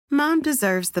Mom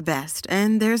deserves the best,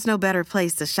 and there's no better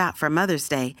place to shop for Mother's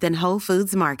Day than Whole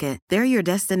Foods Market. They're your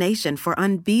destination for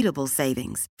unbeatable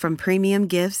savings, from premium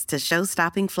gifts to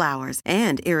show-stopping flowers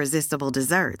and irresistible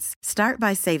desserts. Start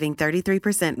by saving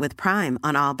 33% with Prime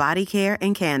on all body care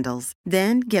and candles.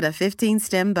 Then get a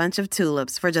 15-stem bunch of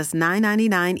tulips for just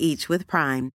 $9.99 each with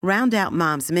Prime. Round out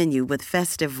Mom's menu with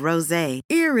festive rosé,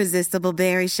 irresistible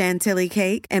berry chantilly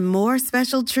cake, and more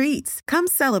special treats. Come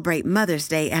celebrate Mother's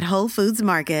Day at Whole Foods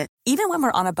Market. Even when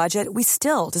we're on a budget, we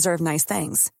still deserve nice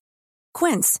things.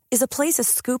 Quince is a place to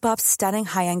scoop up stunning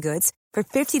high-end goods for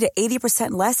 50 to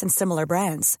 80% less than similar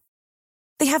brands.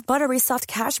 They have buttery soft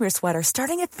cashmere sweaters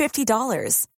starting at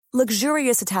 $50,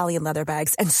 luxurious Italian leather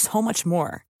bags, and so much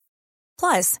more.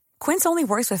 Plus, Quince only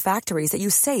works with factories that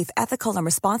use safe, ethical, and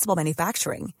responsible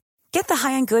manufacturing. Get the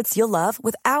high-end goods you'll love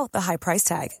without the high price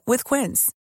tag with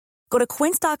Quince. Go to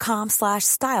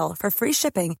quince.com/style for free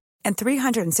shipping and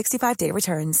 365-day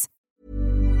returns.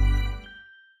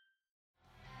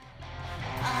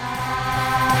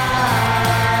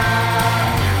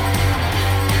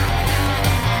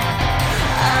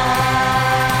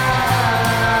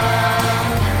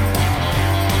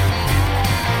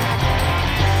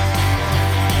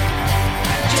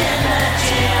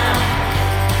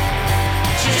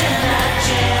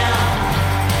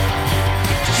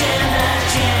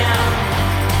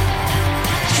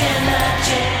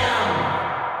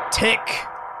 Tick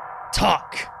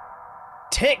tock,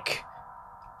 tick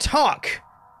tock,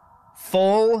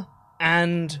 fall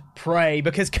and pray,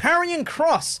 because Karrion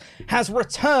Kross has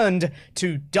returned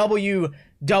to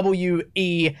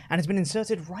WWE and has been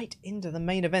inserted right into the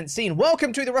main event scene.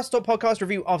 Welcome to the WrestleTalk podcast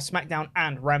review of SmackDown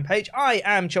and Rampage. I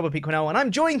am Chubba P. Quinnell, and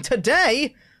I'm joined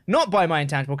today not by my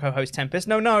intangible co-host Tempest,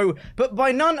 no, but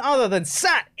by none other than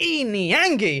Sat E.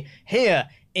 Nyangi here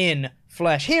in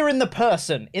flesh, here in the flesh,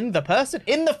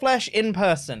 in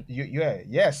person.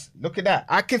 Yes, look at that.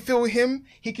 I can feel him,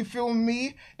 he can feel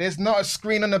me. There's not a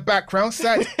screen on the background.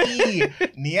 Sat E.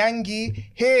 Nyangi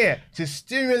here to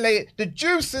stimulate the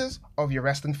juices of your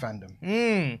wrestling fandom.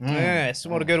 Yes,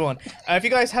 what a good one. If you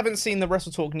guys haven't seen the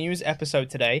WrestleTalk News episode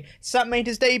today, Sat made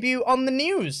his debut on the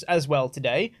news as well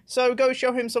today, so go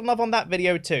show him some love on that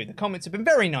video too. The comments have been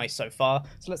very nice so far,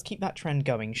 so let's keep that trend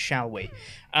going, shall we?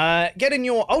 Get in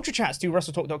your Ultra Chats to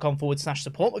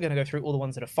WrestleTalk.com/support. We're going to go through all the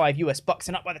ones that are $5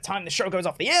 and up by the time the show goes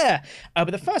off the air. But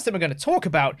the first thing we're going to talk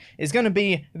about is going to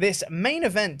be this main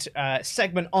event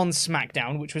segment on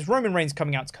SmackDown, which was Roman Reigns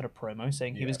coming out to cut a promo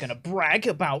saying he was going to brag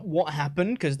about what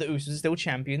happened because the Usos are still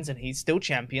champions and he's still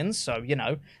champions, so, you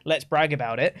know, let's brag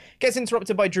about it. Gets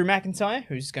interrupted by Drew McIntyre,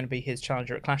 who's going to be his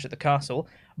challenger at Clash at the Castle.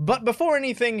 But before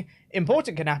anything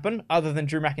important can happen, other than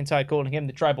Drew McIntyre calling him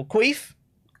the Tribal Queef,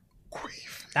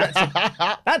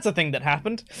 that's a thing that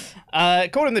happened.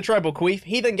 Called him the Tribal Queef.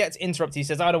 He then gets interrupted. He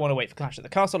says, I don't want to wait for Clash at the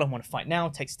Castle. I want to fight now.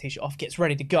 Takes his t-shirt off, gets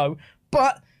ready to go.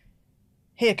 But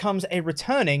here comes a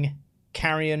returning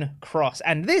Karrion Kross.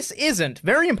 And this isn't,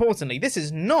 very importantly, this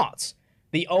is not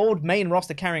the old main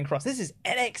roster Karrion Kross. This is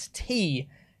NXT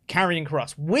Karrion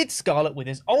Kross with Scarlett, with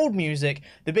his old music,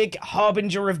 the big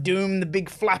Harbinger of Doom, the big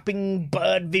flapping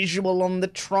bird visual on the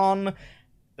Tron,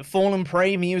 the Fall and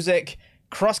Pray music.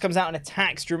 Kross comes out and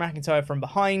attacks Drew McIntyre from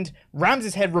behind, rams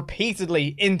his head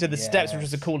repeatedly into the steps, which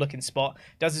was a cool looking spot,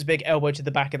 does his big elbow to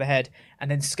the back of the head,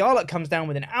 and then Scarlett comes down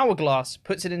with an hourglass,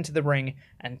 puts it into the ring,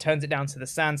 and turns it down so the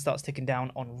sand starts ticking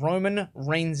down on Roman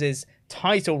Reigns'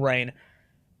 title reign.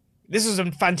 This is a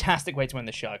fantastic way to end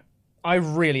the show. I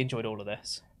really enjoyed all of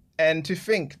this. And to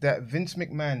think that Vince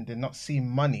McMahon did not see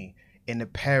money in the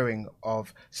pairing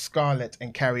of Scarlett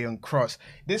and Karrion Kross.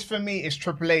 This for me is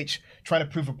Triple H trying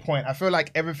to prove a point. I feel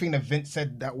like everything that Vince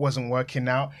said that wasn't working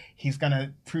out, he's going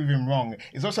to prove him wrong.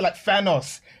 It's also like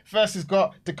Thanos. First he's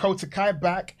got Dakota Kai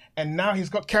back, and now he's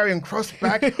got Karrion Kross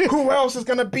back. Who else is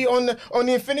going to be on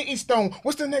the Infinity Stone?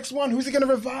 What's the next one? Who's he going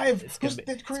to revive? It's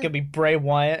going to be Bray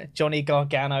Wyatt, Johnny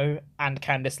Gargano, and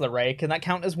Candice LeRae. Can that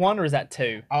count as one, or is that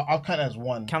two? I'll count that as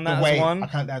one. Count that as one? I'll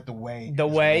count that as The Way. The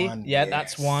Way? One. Yeah, Yes.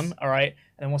 that's one. All right.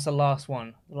 And then what's the last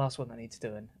one? The last one that needs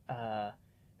doing.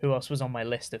 Who else was on my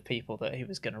list of people that he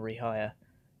was going to rehire?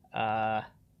 I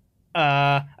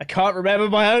can't remember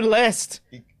my own list.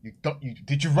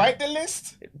 Did you write the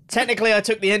list? Technically, I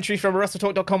took the entry from a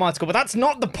WrestleTalk.com article, but that's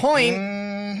not the point.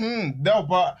 No,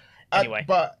 but Anyway.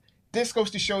 But this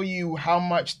goes to show you how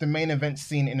much the main event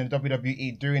scene in the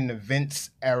WWE during the Vince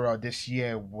era this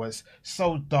year was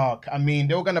so dark. I mean,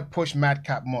 they were going to push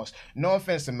Madcap Moss. No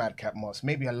offense to Madcap Moss,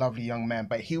 maybe a lovely young man,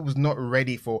 but he was not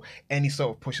ready for any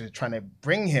sort of pushers trying to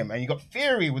bring him. And you got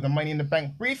Theory with the Money in the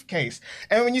Bank briefcase.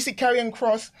 And when you see Karrion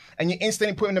Kross and you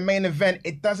instantly put him in the main event,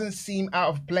 it doesn't seem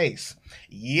out of place.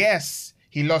 Yes,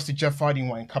 he lost to Jeff Hardy in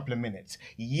a couple of minutes.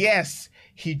 Yes,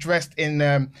 he dressed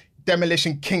in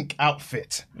Demolition Kink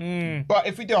outfit. But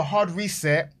if we do a hard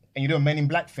reset and you do a Men in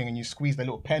Black thing and you squeeze the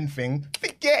little pen thing,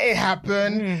 forget it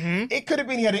happened. It could have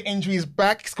been he had an injury, he's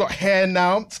back, he's got hair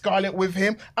now, Scarlett with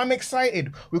him. I'm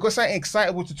excited. We've got something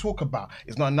excitable to talk about.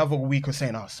 It's not another week of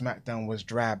saying, oh, SmackDown was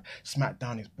drab,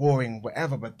 SmackDown is boring,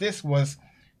 whatever, but this was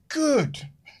good.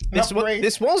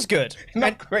 This was good.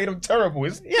 Not great, I'm terrible.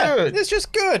 It's good. It's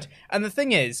just good. And the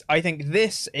thing is, I think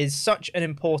this is such an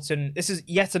important... This is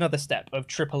yet another step of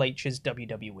Triple H's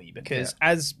WWE, because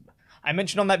as I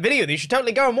mentioned on that video that you should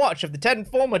totally go and watch of the 10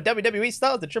 former WWE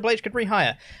stars that Triple H could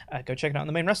rehire. Go check it out on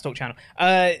the main Wrestle Talk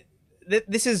channel.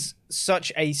 This is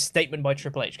such a statement by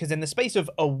Triple H, because in the space of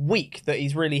a week that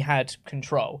he's really had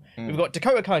control, we've got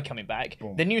Dakota Kai coming back,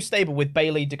 the new stable with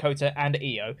Bayley, Dakota, and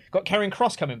Io. Got Karrion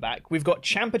Kross coming back. We've got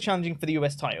Ciampa challenging for the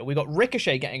US title. We've got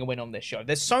Ricochet getting a win on this show.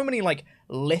 There's so many like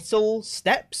little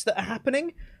steps that are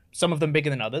happening. Some of them bigger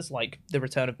than others, like the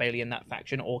return of Bayley in that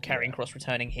faction, or Karrion Kross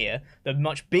returning here. They're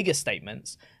much bigger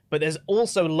statements. But there's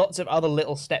also lots of other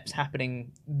little steps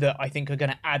happening that I think are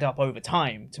going to add up over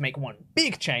time to make one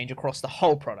big change across the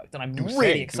whole product. And I'm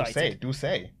really excited. Do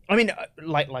say. I mean,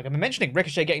 like I'm mentioning,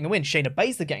 Ricochet getting the win, Shayna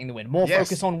Baszler getting the win, more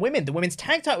focus on women, the women's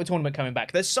tag title tournament coming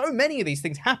back. There's so many of these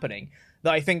things happening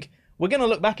that I think we're going to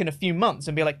look back in a few months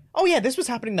and be like, oh yeah, this was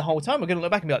happening the whole time. We're going to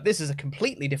look back and be like, this is a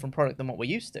completely different product than what we're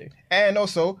used to. And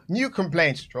also, new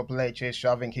complaints. Triple H is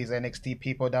shoving his NXT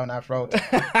people down that road.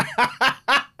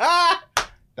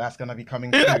 That's going to be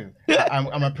coming through. I'm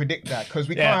going to predict that, because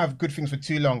we can't have good things for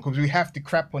too long, because we have to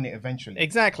crap on it eventually.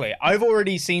 Exactly. I've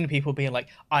already seen people being like,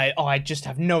 I just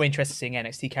have no interest in seeing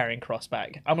NXT Karrion Kross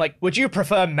back. I'm like, would you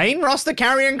prefer main roster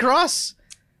Karrion Kross?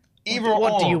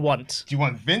 What do you want? Do you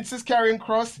want Vince's Karrion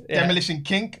Kross, Demolition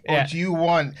Kink, or do you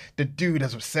want the dude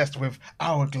that's obsessed with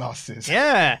hourglasses?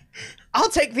 Yeah. I'll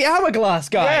take the hourglass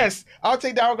guy. Yes, I'll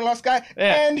take the hourglass guy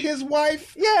and his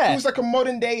wife. Yeah. Who's like a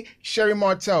modern day Sherry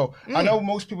Martel. I know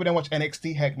most people don't watch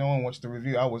NXT. Heck, no one watched the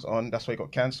review I was on. That's why it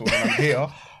got cancelled and I'm here.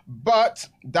 But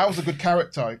that was a good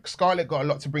character. Scarlett got a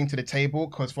lot to bring to the table,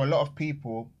 because for a lot of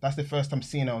people, that's the first time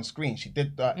seeing her on screen. She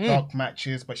did dark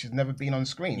matches, but she's never been on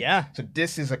screen. Yeah. So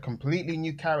this is a completely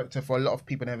new character for a lot of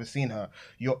people never seen her.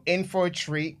 You're in for a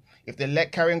treat. If they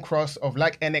let Karrion Kross of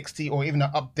like NXT, or even an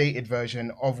updated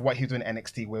version of what he's doing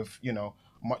NXT with, you know,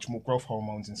 much more growth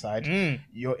hormones inside,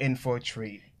 you're in for a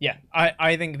treat. Yeah,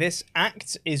 I think this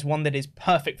act is one that is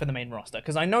perfect for the main roster,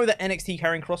 because I know that NXT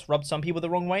Karrion Kross rubbed some people the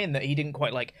wrong way, and that he didn't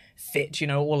quite like fit, you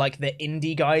know, or like the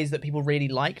indie guys that people really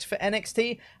liked for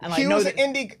NXT. And he I know was that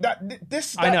an indie.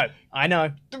 I know.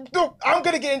 I'm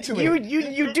gonna get into it.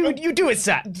 You do it,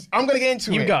 Sat. I'm gonna get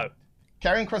into it. You go.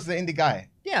 Karrion Kross is an indie guy.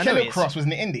 Yeah, Killer Kross was in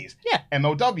the Indies. Yeah.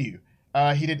 MLW.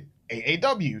 He did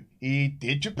AAW. He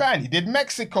did Japan. He did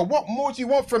Mexico. What more do you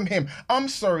want from him? I'm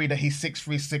sorry that he's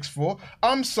 6'3", 6'4".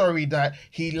 I'm sorry that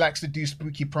he likes to do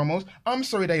spooky promos. I'm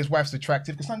sorry that his wife's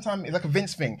attractive, because sometimes it's like a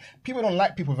Vince thing. People don't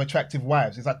like people with attractive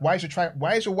wives. It's like, why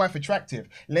is your wife attractive?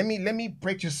 Let me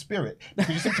break your spirit,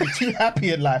 because you seem to be too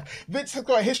happy in life. Vince has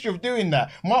got a history of doing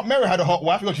that. Mark Merrow had a hot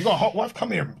wife. He goes, you got a hot wife?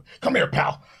 Come here,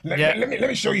 pal. Let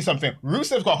me show you something.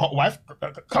 Rusev's got a hot wife.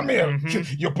 Come here.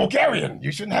 You're Bulgarian.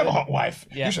 You shouldn't have a hot wife.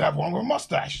 Yeah. You should have one with a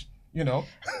mustache. You know.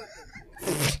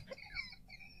 Yes.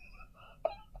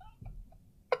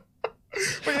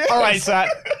 All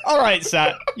right,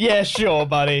 Sat. Yeah, sure,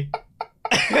 buddy.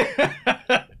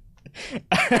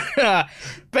 But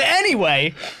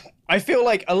anyway, I feel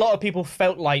like a lot of people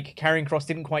felt like Karrion Kross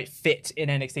didn't quite fit in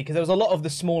NXT, because there was a lot of the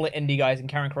smaller indie guys and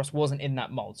Karrion Kross wasn't in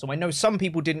that mold. So I know some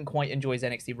people didn't quite enjoy his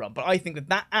NXT run, but I think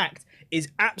that act is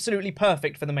absolutely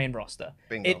perfect for the main roster.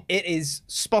 Bingo. It is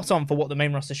spot on for what the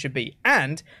main roster should be.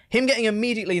 And him getting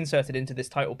immediately inserted into this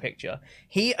title picture,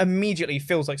 he immediately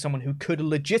feels like someone who could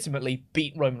legitimately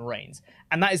beat Roman Reigns.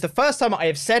 And that is the first time I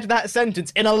have said that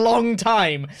sentence in a long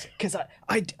time, because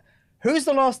who's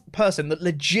the last person that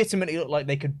legitimately looked like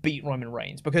they could beat Roman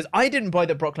Reigns? Because I didn't buy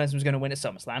that Brock Lesnar was going to win at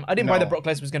SummerSlam. I didn't buy that Brock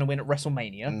Lesnar was going to win at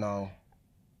WrestleMania. No.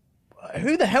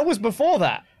 Who the hell was before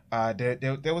that?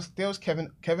 There was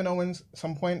Kevin Owens at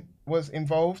some point was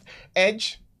involved.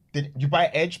 Edge. Did you buy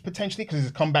Edge potentially because it's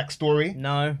a comeback story?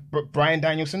 No. Bryan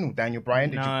Danielson, Daniel Bryan.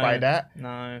 Did you buy that?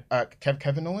 No.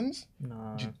 Kevin Owens?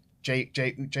 No. Jay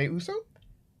Uso?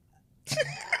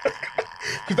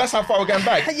 Because that's how far we're going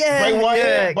back. Bray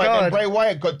Wyatt, then Bray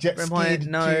Wyatt got jet skied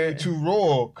to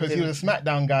Raw because he was a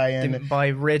SmackDown guy. And didn't buy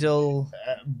Riddle.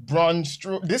 Braun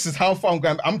Strowman. This is how far I'm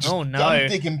going. I'm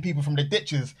digging people from the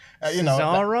ditches.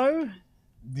 Cesaro?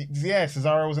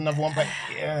 Cesaro was another one, but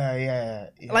yeah.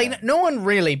 Like, no one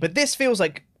really, but this feels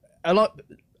like a lot.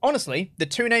 honestly, the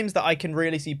two names that I can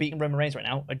really see beating Roman Reigns right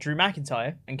now are Drew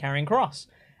McIntyre and Karrion Kross.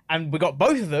 And we got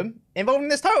both of them involved in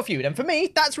this title feud. And for me,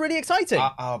 that's really exciting.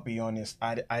 I'll be honest.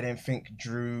 I didn't think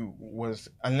Drew was,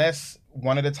 unless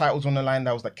one of the titles on the line,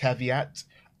 that was the caveat.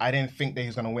 I didn't think that he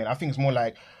was going to win. I think it's more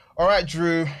like, all right,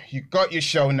 Drew, you got your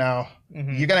show now.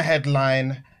 You're going to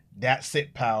headline. That's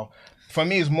it, pal. For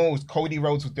me, it was Cody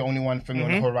Rhodes was the only one for me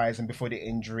on the horizon before the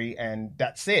injury, and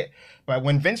that's it. But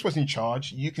when Vince was in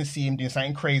charge, you can see him doing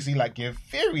something crazy, like give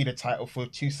Theory the title for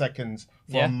 2 seconds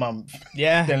for a month,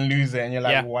 then lose it, and you're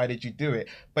like, why did you do it?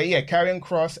 But yeah, Karrion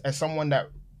Kross as someone that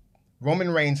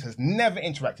Roman Reigns has never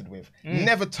interacted with,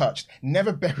 never touched,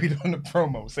 never buried on the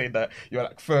promo, say that you're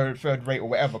like third rate or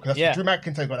whatever, because Drew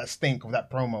McIntyre got that stink of that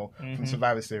promo from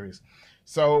Survivor Series.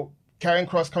 So Karrion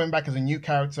Kross coming back as a new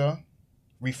character,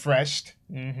 refreshed.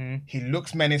 He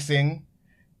looks menacing.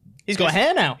 He's got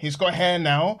hair now. He's got hair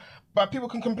now. But people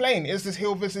can complain. Is this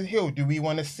heel versus heel? Do we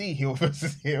want to see heel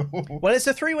versus heel? Well, it's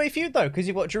a 3-way feud, though, because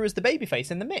you've got Drew as the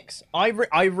babyface in the mix.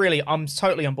 I'm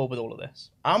totally on board with all of this.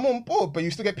 I'm on board, but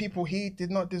you still get people he did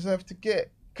not deserve to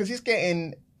get. Because he's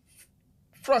getting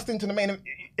thrust into the main...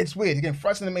 It's weird. He's getting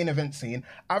thrust in the main event scene.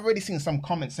 I've already seen some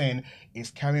comments saying, is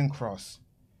Karrion Kross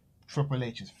Triple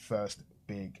H's first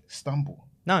big stumble?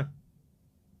 No.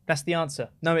 That's the answer.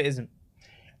 No, it isn't.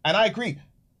 And I agree.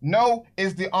 No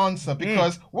is the answer,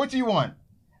 because what do you want?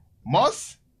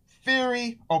 Moss,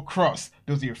 Theory, or Kross?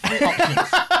 Those are your 3 options.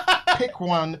 Pick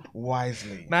one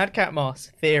wisely. Madcap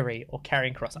Moss, Theory, or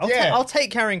Karrion Kross. I'll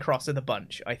take Karrion Kross of the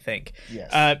bunch, I think.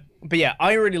 Yes. But yeah,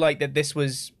 I really like that this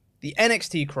was the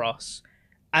NXT Kross,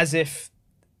 as if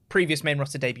previous main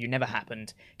roster debut never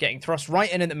happened, getting thrust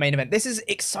right in at the main event. This is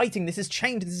exciting. This is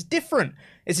changed. This is different.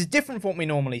 This is different from what we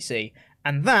normally see.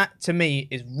 And that, to me,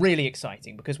 is really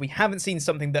exciting because we haven't seen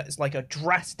something that's like a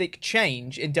drastic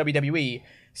change in WWE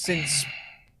since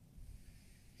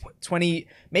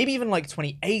maybe even like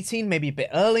 2018, maybe a bit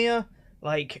earlier.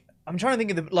 Like, I'm trying to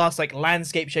think of the last like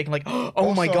landscape shaking, like,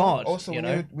 oh my God. Also,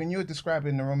 when you were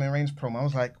describing the Roman Reigns promo, I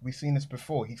was like, we've seen this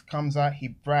before. He comes out, he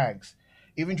brags.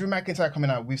 Even Drew McIntyre coming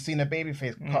out, we've seen a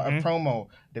babyface cut a promo.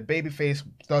 The babyface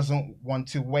doesn't want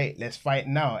to wait. Let's fight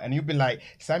now. And you've been like,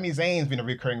 Sami Zayn's been a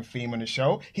recurring theme on the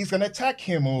show. He's going to attack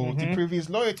him or to prove his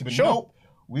loyalty. But nope,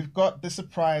 we've got the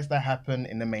surprise that happened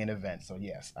in the main event. So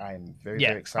yes, I'm very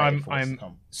excited for what's to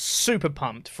come. Super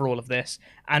pumped for all of this.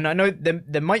 And I know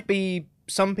there might be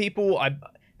some people...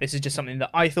 This is just something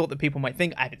that I thought that people might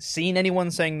think. I haven't seen anyone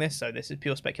saying this, so this is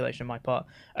pure speculation on my part.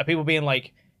 People being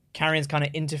like, Karrion's kind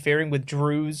of interfering with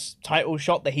Drew's title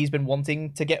shot that he's been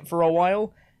wanting to get for a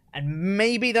while. And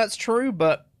maybe that's true,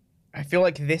 but I feel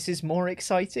like this is more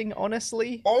exciting,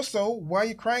 honestly. Also, why are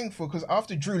you crying for? Because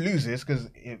after Drew loses, because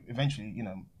eventually,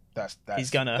 that's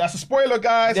a spoiler,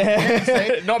 guys.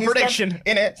 Not prediction.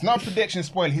 It's not prediction,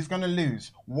 spoiler. He's gonna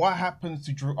lose. What happens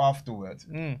to Drew afterwards?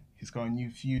 He's got a new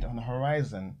feud on the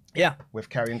horizon. Yeah, with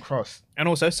Karrion Kross. And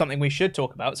also something we should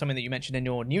talk about, something that you mentioned in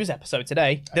your news episode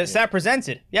today that Sat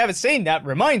presented. If you haven't seen that,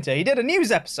 reminder, he did a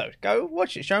news episode. Go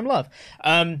watch it, show him love.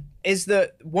 Is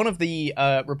that one of the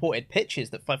reported pitches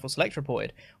that Fightful Select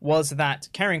reported was that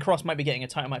Karrion Kross might be getting a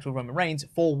title match with Roman Reigns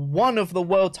for one of the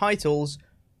world titles,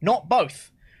 not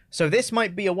both. So this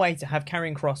might be a way to have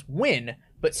Karrion Kross win,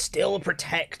 but still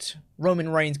protect Roman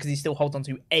Reigns because he still holds on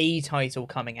to a title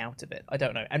coming out of it. I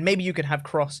don't know. And maybe you could have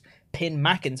Kross pin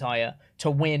McIntyre to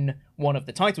win one of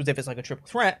the titles if it's like a triple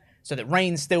threat, so that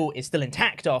Reigns is still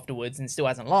intact afterwards and still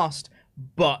hasn't lost,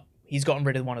 but he's gotten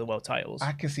rid of one of the world titles.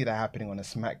 I can see that happening on a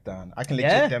SmackDown. I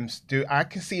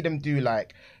can see them do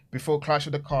like before Clash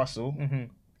of the Castle.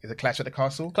 Is it Clash at the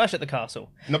Castle? Clash at the Castle.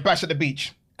 No, Bash at the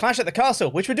Beach. Clash at the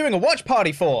Castle, which we're doing a watch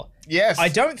party for. Yes. I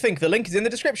don't think the link is in the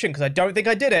description because I don't think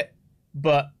I did it.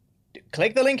 But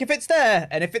click the link if it's there,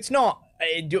 and if it's not,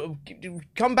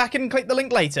 come back and click the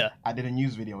link later. I did a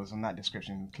news video. It was on that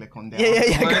description. Click on there.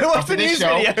 Yeah. Go watch the news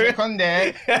video. Click on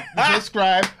there,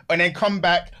 subscribe, and then come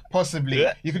back. Possibly.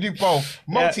 You could do both.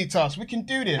 Multitask. We can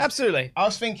do this. Absolutely. I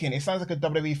was thinking, it sounds like a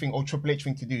WWE thing or Triple H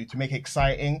thing to do to make it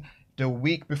exciting. The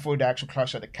week before the actual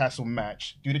Clash at the Castle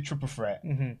match, do the triple threat,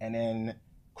 and then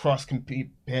Kross can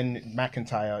pin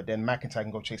McIntyre, then McIntyre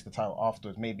can go chase the title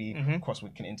afterwards. Maybe Kross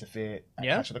can interfere at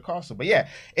Clash of the Castle. But yeah,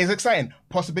 it's exciting.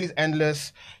 Possibilities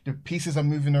endless. The pieces are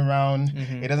moving around.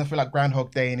 It doesn't feel like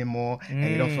Groundhog Day anymore.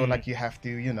 And you don't feel like you have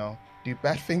to, do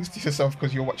bad things to yourself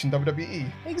because you're watching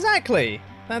WWE. Exactly.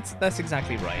 That's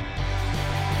exactly right.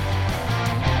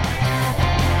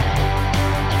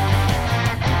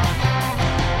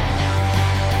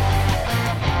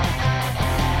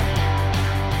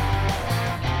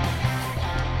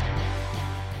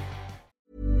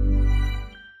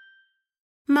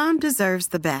 Mom deserves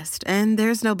the best, and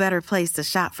there's no better place to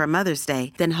shop for Mother's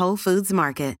Day than Whole Foods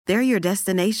Market. They're your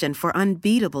destination for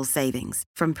unbeatable savings,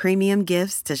 from premium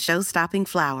gifts to show-stopping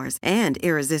flowers and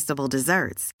irresistible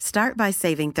desserts. Start by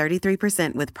saving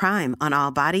 33% with Prime on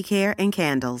all body care and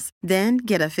candles. Then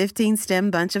get a 15-stem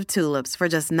bunch of tulips for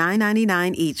just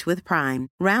 $9.99 each with Prime.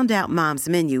 Round out Mom's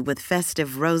menu with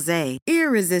festive rosé,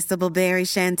 irresistible berry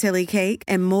chantilly cake,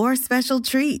 and more special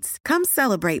treats. Come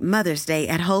celebrate Mother's Day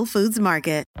at Whole Foods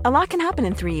Market. A lot can happen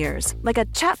in 3 years, like a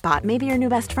chatbot may be your new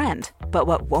best friend. But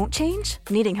what won't change?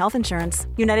 Needing health insurance.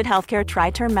 United Healthcare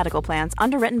Tri-Term Medical Plans,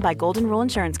 underwritten by Golden Rule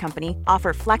Insurance Company,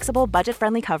 offer flexible,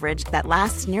 budget-friendly coverage that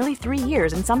lasts nearly 3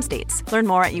 years in some states. Learn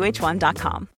more at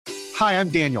uh1.com. Hi, I'm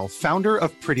Daniel, founder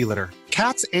of Pretty Litter.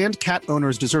 Cats and cat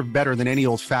owners deserve better than any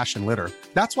old-fashioned litter.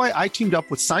 That's why I teamed up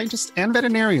with scientists and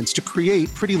veterinarians to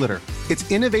create Pretty Litter.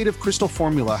 Its innovative crystal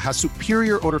formula has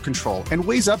superior odor control and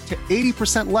weighs up to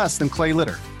 80% less than clay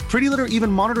litter. Pretty Litter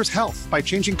even monitors health by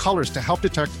changing colors to help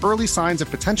detect early signs of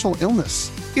potential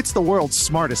illness. It's the world's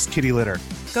smartest kitty litter.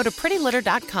 Go to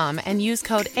prettylitter.com and use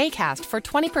code ACAST for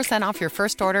 20% off your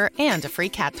first order and a free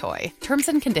cat toy. Terms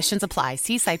and conditions apply.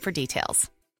 See site for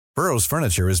details. Burrow's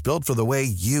furniture is built for the way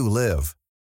you live.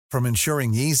 From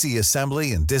ensuring easy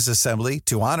assembly and disassembly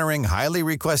to honoring highly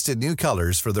requested new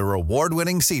colors for their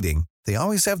award-winning seating, they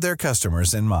always have their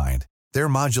customers in mind. Their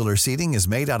modular seating is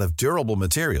made out of durable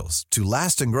materials to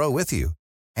last and grow with you.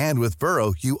 And with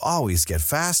Burrow, you always get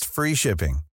fast, free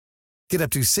shipping. Get up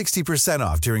to 60%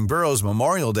 off during Burrow's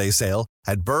Memorial Day sale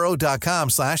at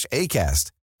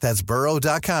burrow.com/ACAST. That's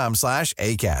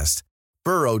burrow.com/ACAST.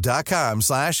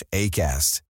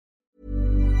 burrow.com/ACAST.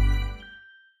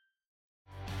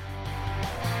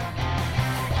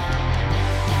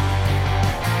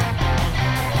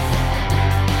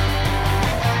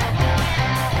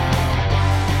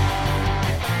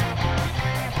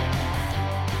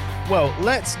 Well,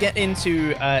 let's get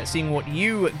into seeing what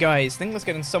you guys think. Let's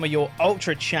get into some of your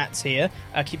ultra chats here.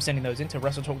 Keep sending those into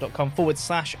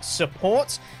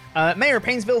wrestletalk.com/support. Mayor of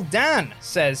Painesville, Dan,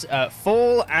 says,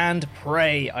 fall and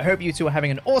pray. I hope you two are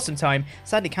having an awesome time.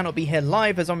 Sadly, cannot be here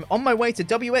live as I'm on my way to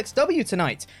WXW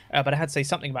tonight. But I had to say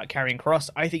something about Karrion Kross.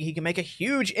 I think he can make a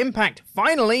huge impact.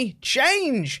 Finally,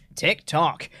 change!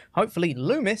 TikTok. Hopefully,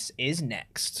 Loomis is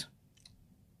next.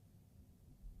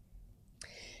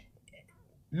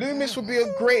 Loomis would be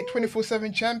a great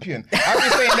 24/7 champion. I've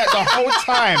been saying that the whole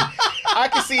time. I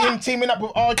can see him teaming up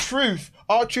with R-Truth.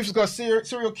 R-Truth's got a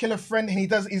serial killer friend and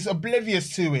he's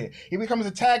oblivious to it. He becomes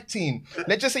a tag team.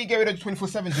 Let's just say you get rid of the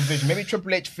 24/7 division. Maybe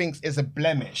Triple H thinks it's a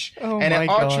blemish. And then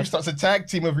R-Truth starts a tag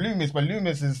team with Loomis, but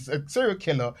Loomis is a serial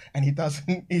killer and he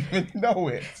doesn't even know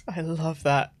it. I love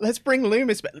that. Let's bring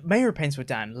Loomis back. Mayor of Painesville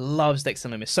Dan loves Dexter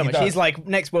Loomis so much. He's like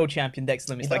next world champion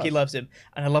Dexter Loomis. He loves him.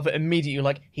 And I love it immediately.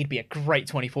 Like, he'd be a great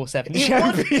 24/7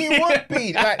 champion. He would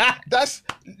be. Like, that's,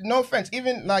 no offense.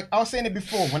 Even like, I was saying it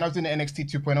before when I was doing the NXT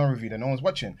 2.0 review that no one's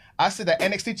watching. I said that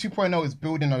NXT 2.0 is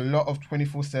building a lot of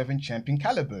 24/7 champion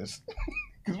calibers.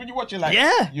 Because when you watch it, like,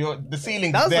 the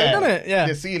ceiling's there. Doesn't it? Yeah.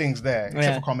 The ceiling's there,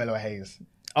 except for Carmelo Hayes.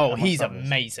 Oh, he's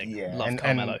amazing. Yeah. Love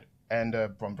Carmelo. And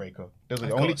Bron Breakker. Those are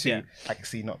the only two I can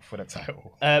see not for the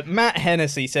title. Matt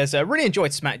Hennessy says, really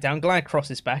enjoyed SmackDown. Glad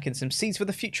Kross is back and some seeds for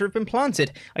the future have been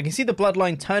planted. I can see the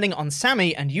bloodline turning on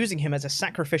Sammy and using him as a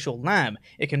sacrificial lamb.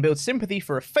 It can build sympathy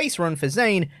for a face run for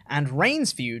Zayn and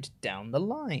Reigns feud down the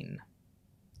line.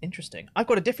 Interesting. I've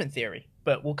got a different theory,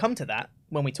 but we'll come to that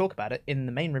when we talk about it in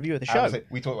the main review of the show.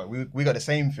 We got the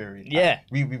same theory. Yeah.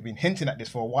 We've been hinting at this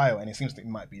for a while, and it seems like it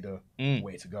might be the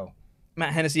way to go.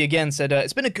 Matt Hennessy again said,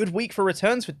 it's been a good week for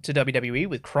returns to WWE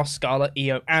with Kross, Scarlett,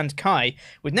 Io, and Kai.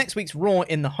 With next week's Raw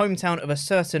in the hometown of a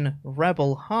certain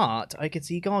Rebel Heart, I could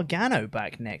see Gargano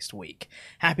back next week.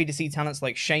 Happy to see talents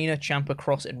like Shayna, Ciampa,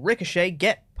 Kross, and Ricochet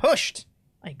get pushed.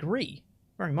 I agree.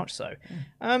 Very much so.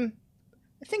 I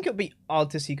think it would be odd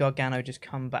to see Gargano just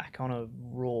come back on a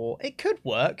Raw. It could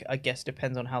work, I guess,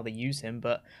 depends on how they use him,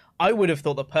 but I would have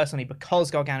thought that personally,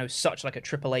 because Gargano's such like a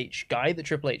Triple H guy, that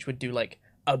Triple H would do like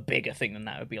a bigger thing than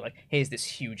that. It would be like, here's this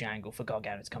huge angle for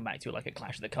Gargano to come back to, like a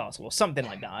Clash of the Castle or something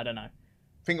like that. I don't know.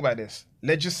 Think about this.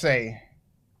 Let's just say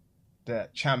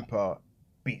that Ciampa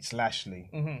beats Lashley.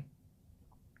 Mm-hmm.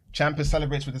 Ciampa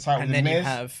celebrates with the title and with then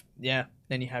Miz.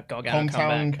 You have Gargano come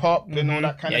hometown back. pop and all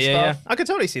that kind of stuff. I could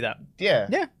totally see that. Yeah,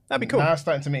 that'd be cool. Now I'm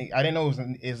starting to make. I didn't know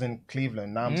it was in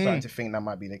Cleveland. Now I'm starting to think that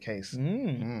might be the case.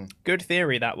 Good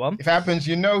theory, that one. If it happens,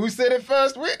 you know who said it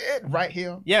first. We did right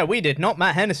here. Yeah, we did. Not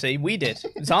Matt Hennessy. We did.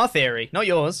 It's our theory, not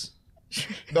yours.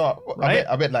 No, right?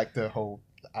 I bet like the whole.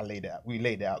 We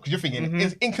laid it out because you're thinking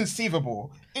it's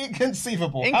inconceivable. How can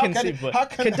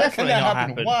that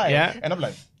happen? Why? Yeah. And I'm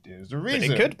like, There's the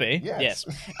reason. It could be. Yes.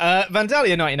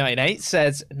 Vandalia 1998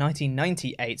 says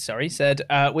 1998. Said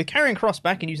with Karrion Kross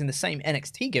back and using the same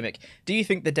NXT gimmick, do you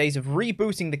think the days of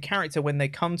rebooting the character when they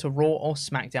come to Raw or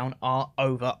SmackDown are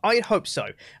over? I'd hope so.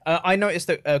 I noticed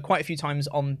that quite a few times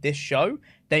on this show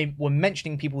they were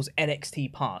mentioning people's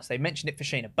NXT past. They mentioned it for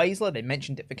Shayna Baszler. They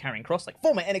mentioned it for Karrion Kross, like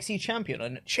former NXT champion,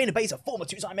 and Shayna Baszler, former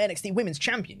 2-time NXT Women's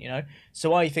Champion. You know,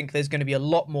 so I think there's going to be a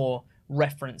lot more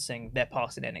referencing their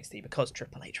past in NXT because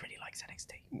Triple H really likes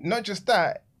NXT. Not just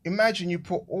that. Imagine you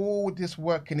put all this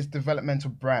work in this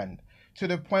developmental brand to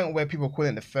the point where people call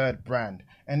it the third brand,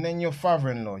 and then your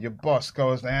father-in-law, your boss,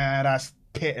 goes, that's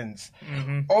pittance.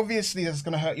 Obviously, that's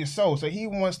going to hurt your soul. So he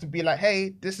wants to be like,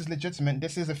 hey, this is legitimate.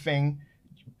 This is a thing.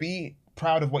 Be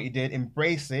proud of what you did.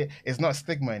 Embrace it. It's not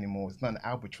stigma anymore. It's not an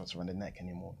albatross around the neck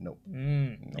anymore. Nope.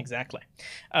 Exactly.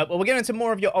 Well, we'll get into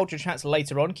more of your Ultra Chats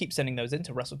later on. Keep sending those in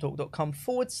to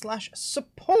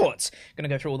WrestleTalk.com/support. Going to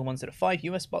go through all the ones that are $5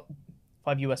 US.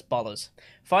 $5 US dollars.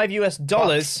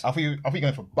 I thought you were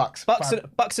going for bucks.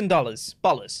 Bucks and dollars.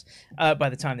 Ballers. By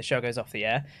the time the show goes off the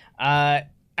air.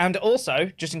 And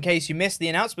also, just in case you missed the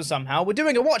announcement somehow, we're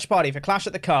doing a watch party for Clash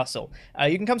at the Castle.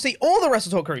 You can come see all the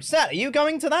WrestleTalk crew. Sat, are you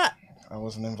going to that? I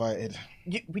wasn't invited.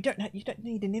 You don't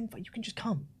need an invite. You can just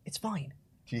come. It's fine.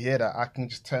 Do you hear that? I can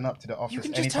just turn up to the office You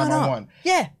can just anytime turn up. I want.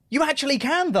 Yeah, you actually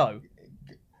can though.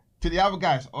 To the other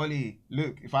guys, Ollie,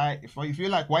 Luke, if you're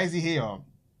like, why is he here?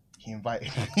 He invited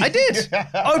me. I did.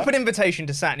 Open invitation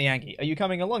to Sat Niangi. Are you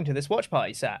coming along to this watch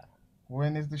party, Sat?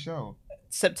 When is the show?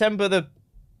 September the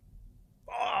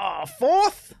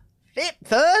 4th? 5th?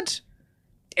 3rd?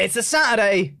 It's a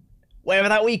Saturday. Wherever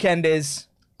that weekend is.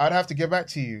 I'd have to get back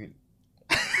to you.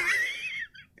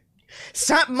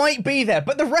 Sat might be there,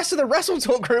 but the rest of the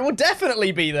WrestleTalk crew will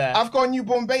definitely be there. I've got a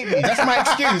newborn baby. That's my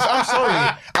excuse. I'm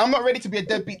sorry. I'm not ready to be a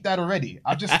deadbeat dad already.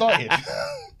 I've just started.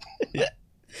 Yeah.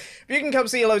 You can come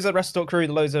see loads of the WrestleTalk crew,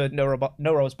 loads of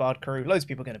No Rose Barred crew. Loads of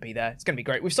people are going to be there. It's going to be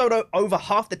great. We've sold over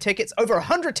half the tickets. Over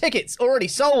 100 tickets already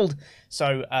sold.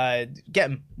 So get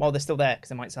them while they're still there because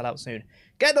they might sell out soon.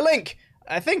 Get the link.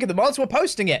 I think the mods were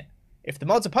posting it. If the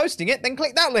mods are posting it, then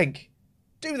click that link.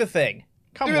 Do the thing.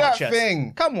 Come watch us.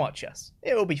 Come watch us.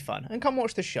 It will be fun. And come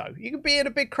watch the show. You can be in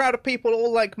a big crowd of people,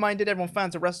 all like-minded. Everyone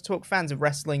fans of WrestleTalk, fans of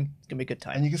wrestling. It's going to be a good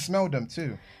time. And you can smell them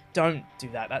too. Don't do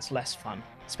that. That's less fun.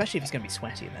 Especially if it's going to be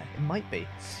sweaty in there. It might be.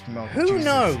 Smell the Who juices.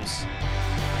 knows?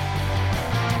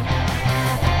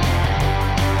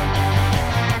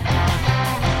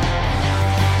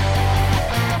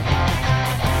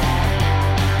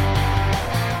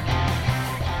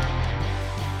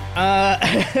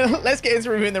 Let's get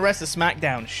into reviewing the rest of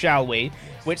SmackDown, shall we?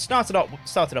 Which started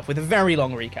off with a very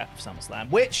long recap of SummerSlam,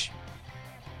 which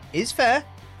is fair.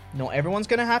 Not everyone's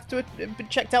going to have to have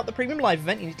checked out the premium live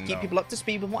event. You need to keep people up to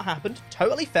speed with what happened.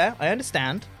 Totally fair. I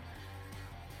understand.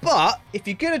 But if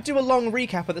you're going to do a long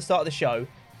recap at the start of the show,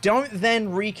 don't then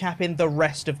recap in the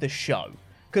rest of the show.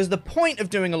 Because the point of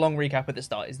doing a long recap at the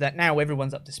start is that now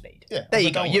everyone's up to speed. Yeah, there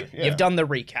you go. You've done the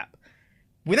recap.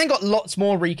 We then got lots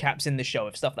more recaps in the show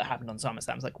of stuff that happened on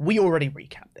SummerSlam. It's like, we already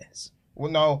recapped this.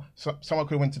 Well, no. Someone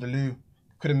could have went to the loo.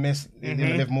 Could have missed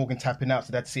Liv Morgan tapping out,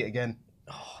 so they had to see it again.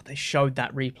 Oh, they showed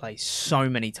that replay so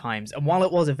many times. And while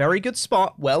it was a very good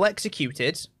spot, well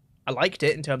executed, I liked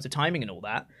it in terms of timing and all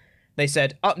that, they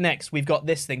said, up next, we've got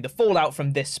this thing, the fallout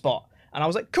from this spot. And I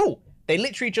was like, cool. They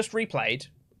literally just replayed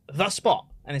the spot.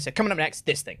 And they said, coming up next,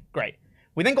 this thing. Great.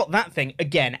 We then got that thing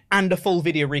again and a full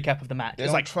video recap of the match. They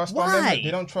it's don't like, trust why?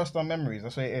 They don't trust our memories.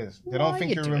 That's what it is. They Why don't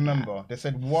think are you you doing remember. that? They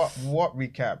said, what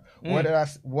recap?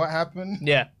 What happened?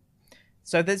 Yeah.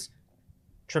 So there's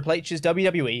Triple H's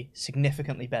WWE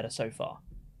significantly better so far.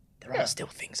 There are still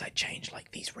things I'd change,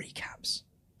 like these recaps.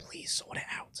 Please sort it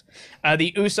out.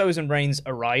 The Usos and Reigns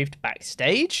arrived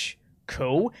backstage.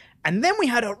 Cool. And then we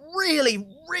had a really,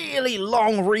 really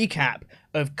long recap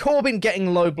of Corbin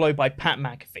getting low blow by Pat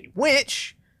McAfee,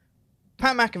 which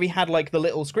Pat McAfee had like the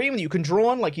little screen that you can draw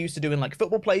on, like you used to do in like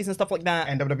football plays and stuff like that.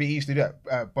 And WWE used to do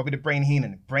that. Bobby the Brain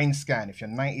Heenan, brain scan. If you're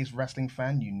a 90s wrestling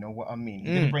fan, you know what I mean.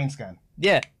 He did a brain scan.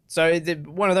 Yeah. So it's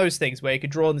one of those things where you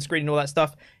could draw on the screen and all that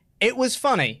stuff. It was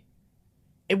funny.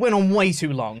 It went on way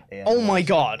too long. Yeah, oh my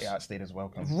God. It outstayed its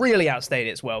welcome. Really outstayed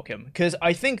its welcome. Because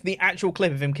I think the actual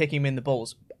clip of him kicking him in the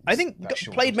balls, I think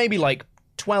played maybe like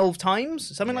 12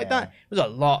 times, something like that. It was a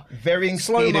lot. Varying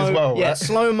Slow-mo, speed as well. Yeah, Right?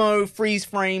 slow-mo, freeze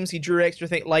frames, he drew extra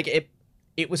things. Like,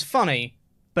 it was funny,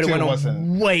 but it went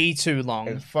on way too long.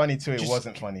 It was funny too, it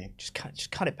wasn't funny. Just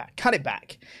cut it back. Cut it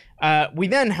back. We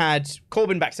then had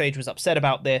Corbin backstage was upset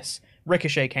about this.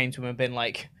 Ricochet came to him and been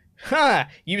like, ha,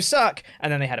 you suck.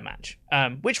 And then they had a match,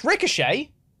 which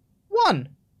Ricochet won.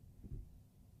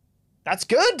 That's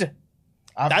good.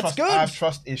 That's good. I have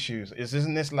trust issues.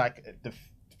 Isn't this like the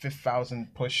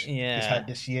 5,000 push he's had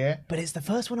this year? But it's the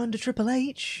first one under Triple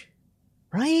H,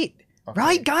 right? Okay.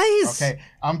 Right, guys? Okay,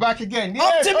 I'm back again.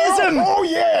 Yes. Optimism! Oh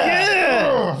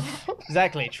yeah!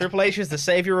 Exactly. Triple H is the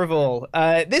savior of all.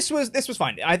 This was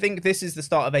fine. I think this is the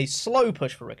start of a slow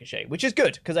push for Ricochet, which is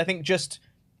good, because I think just,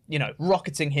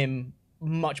 rocketing him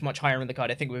much, much higher in the card,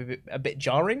 I think would be a bit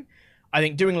jarring. I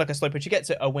think doing like a slow push, you get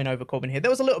to a win over Corbin here. There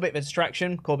was a little bit of a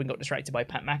distraction. Corbin got distracted by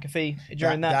Pat McAfee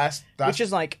during that, which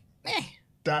is like,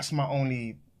 That's my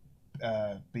only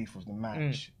beef with the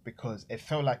match, because it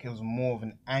felt like it was more of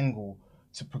an angle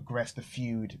to progress the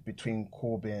feud between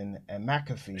Corbin and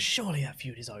McAfee. Surely that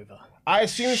feud is over. I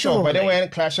assume so, but then we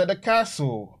had Clash at the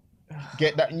Castle.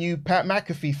 Get that new Pat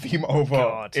McAfee theme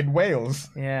over in Wales.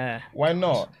 Yeah. Why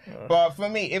not? But for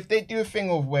me, if they do a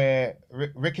thing of where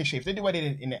Ricochet, if they do what they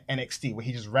did in NXT, where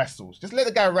he just wrestles, just let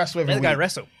the guy wrestle every week. Let the guy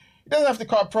wrestle. He doesn't have to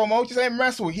cut a promo, just let him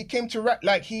wrestle. He came to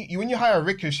when you hire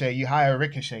Ricochet, you hire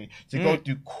Ricochet to go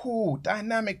do cool,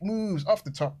 dynamic moves off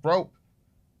the top rope,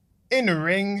 in the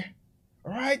ring.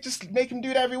 All right, just make him do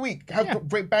that every week. Have a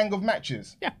great bang of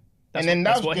matches. Yeah.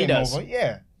 That's what he does. over.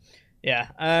 Yeah.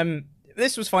 Yeah.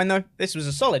 This was fine, though. This was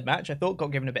a solid match, I thought.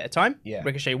 Got given a bit of time. Yeah.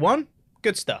 Ricochet won.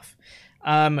 Good stuff.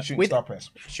 Shooting star press.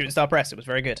 Shooting star press. It was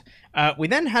very good. We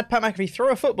then had Pat McAfee throw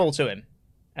a football to him,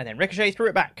 and then Ricochet threw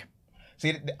it back.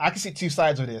 See, I can see two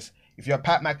sides of this. If you're a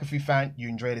Pat McAfee fan, you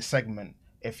enjoy this segment.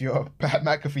 If you're a Pat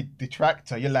McAfee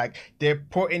detractor, you're like, they're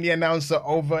putting the announcer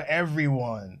over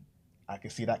everyone. I can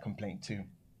see that complaint too.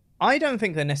 I don't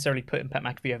think they're necessarily putting Pat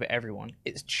McAfee over everyone.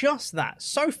 It's just that,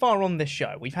 so far on this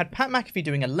show, we've had Pat McAfee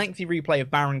doing a lengthy replay of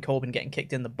Baron Corbin getting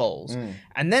kicked in the balls.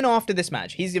 And then after this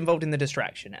match, he's involved in the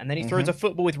distraction. And then he throws a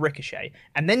football with Ricochet.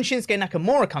 And then Shinsuke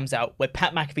Nakamura comes out where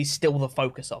Pat McAfee's still the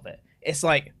focus of it. It's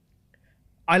like,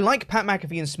 I like Pat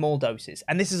McAfee in small doses.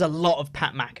 And this is a lot of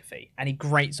Pat McAfee. And he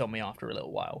grates on me after a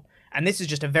little while. And this is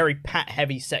just a very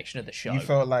Pat-heavy section of the show. You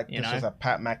felt like this was a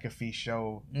Pat McAfee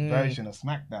show version of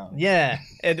SmackDown. Yeah.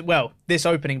 Well, this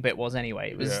opening bit was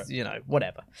anyway. It was,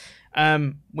 whatever.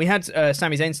 We had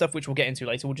Sami Zayn stuff, which we'll get into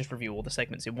later. We'll just review all the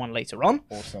segments in one later on.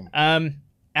 Awesome.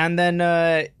 And then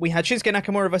we had Shinsuke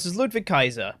Nakamura versus Ludwig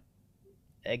Kaiser.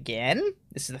 Again.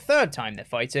 This is the third time they're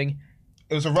fighting.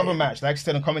 It was a rubber match. The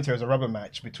external commentary was a rubber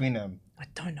match between them. I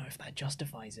don't know if that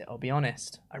justifies it, I'll be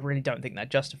honest. I really don't think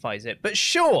that justifies it. But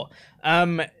sure.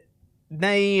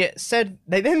 They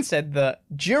then said that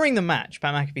during the match,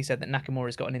 Pat McAfee said that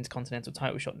Nakamura's got an Intercontinental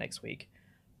title shot next week.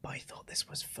 But I thought this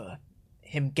was for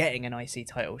him getting an IC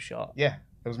title shot. Yeah,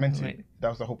 it was meant to. That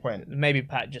was the whole point. Maybe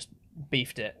Pat just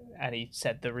beefed it and he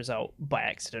said the result by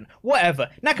accident. Whatever.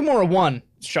 Nakamura won,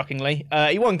 shockingly.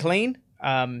 He won clean.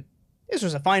 This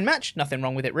was a fine match. Nothing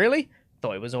wrong with it, really.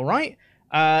 Thought it was all right.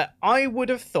 I would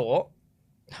have thought...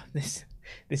 This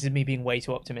is me being way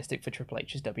too optimistic for Triple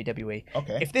H's WWE.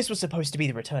 Okay. If this was supposed to be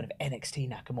the return of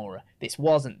NXT Nakamura, this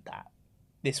wasn't that.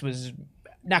 This was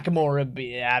Nakamura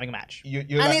having a match.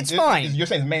 It's fine. You're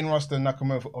saying main roster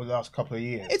Nakamura over the last couple of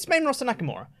years. It's main roster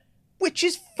Nakamura, which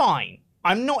is fine.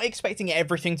 I'm not expecting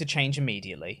everything to change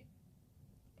immediately.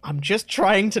 I'm just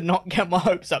trying to not get my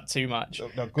hopes up too much. I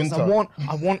want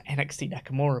NXT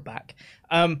Nakamura back.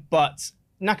 But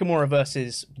Nakamura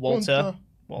versus Walter.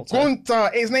 Gunther.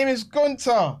 His name is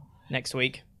Gunther. Next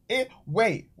week.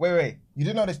 Wait. You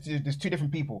didn't know there's two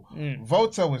different people.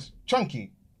 Walter was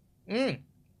chunky.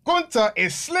 Gunther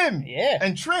is slim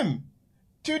and trim.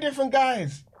 Two different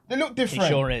guys. They look different. He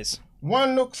sure is.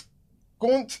 One looks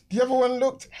gaunt. The other one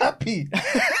looked happy.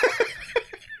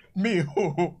 Me.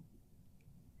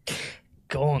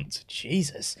 Gaunt,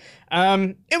 Jesus.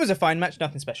 It was a fine match,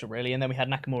 nothing special really, and then we had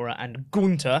Nakamura and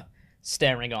Gunther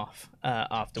staring off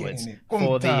afterwards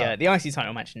for the IC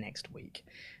title match next week.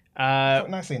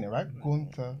 Nice saying it, right?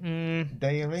 Gunther.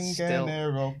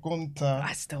 Gunther.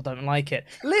 I still don't like it.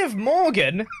 Liv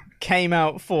Morgan came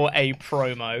out for a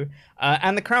promo,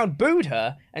 and the crowd booed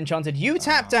her and chanted, "You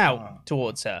tapped out,"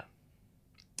 towards her.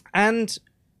 And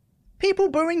people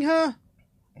booing her,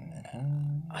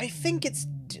 I think it's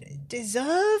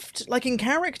deserved. Like, in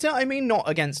character, I mean, not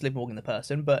against Liv Morgan the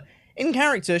person, but in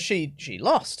character, she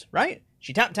lost, right?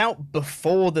 She tapped out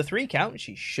before the 3 count.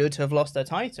 She should have lost her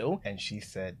title. And she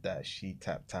said that she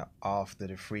tapped out after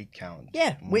the 3 count.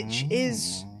 Yeah, which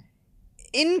is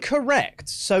incorrect.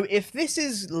 So if this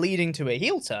is leading to a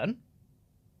heel turn,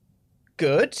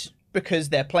 good. because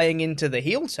they're playing into the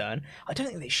heel turn. I don't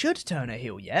think they should turn her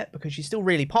heel yet because she's still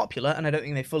really popular, and I don't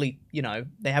think they fully,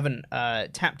 they haven't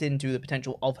tapped into the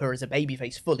potential of her as a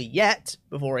babyface fully yet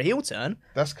before a heel turn.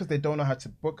 That's because they don't know how to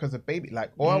book her as a baby.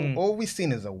 Like, all we've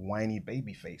seen is a whiny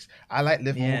babyface. I like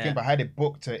Liv Morgan, but how they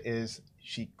booked her is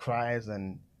she cries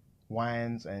and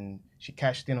whines, and she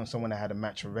cashed in on someone that had a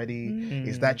match already.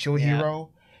 Is that your hero?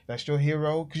 That's your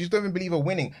hero? Because you don't even believe her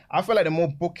winning. I feel like they're more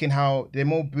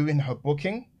booing her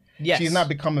booking. Yes. She's now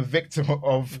become a victim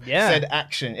of said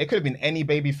action. It could have been any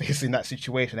babyface in that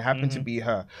situation. It happened to be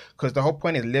her. Because the whole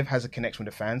point is Liv has a connection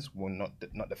with the fans. Well,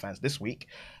 not the fans this week.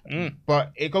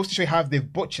 But it goes to show you how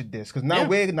they've butchered this. Because now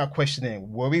we're now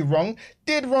questioning, were we wrong?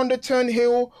 Did Ronda turn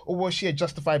heel? Or was she a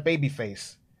justified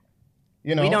babyface?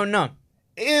 We don't know.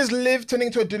 Is Liv turning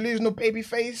into a delusional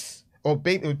babyface? Or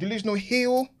delusional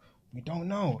heel? We don't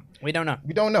know. We don't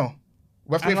know.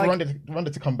 We have to wait for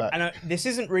Ronda to come back. And this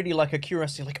isn't really like a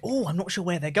curiosity, like, oh, I'm not sure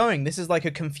where they're going. This is like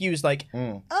a confused, like,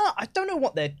 I don't know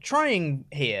what they're trying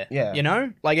here. Yeah.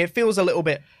 Like, it feels a little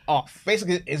bit off.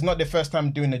 Basically, it's not the first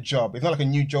time doing the job. It's not like a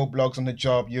new Joe Blogs on the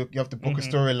job. You have to book a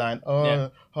storyline.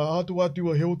 How do I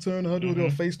do a heel turn? How do I do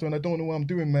a face turn? I don't know what I'm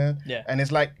doing, man. Yeah. And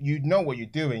it's like, you know what you're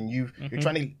doing. You're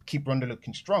trying to keep Ronda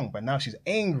looking strong, but now she's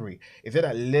angry. Is it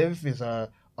that Liv is a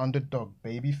underdog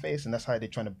babyface, and that's how they're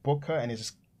trying to book her, and it's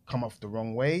just come off the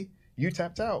wrong way? You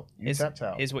tapped out.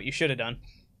 Here's what you should have done.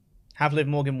 Have Liv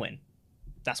Morgan win.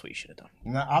 That's what you should have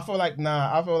done. I feel like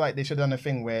they should have done a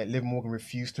thing where Liv Morgan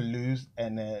refused to lose,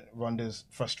 and Ronda's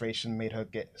frustration made her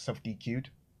get self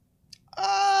DQ'd.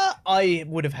 I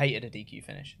would have hated a DQ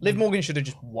finish. Liv Morgan should have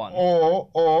just won.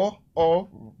 Or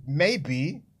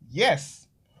maybe, yes,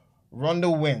 Ronda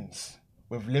wins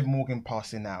with Liv Morgan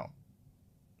passing out.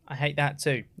 I hate that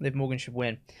too. Liv Morgan should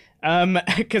win.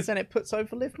 Because then it puts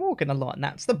over Liv Morgan a lot, and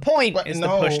that's the point,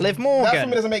 to push Liv Morgan. That for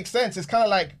me doesn't make sense. It's kind of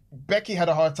like Becky had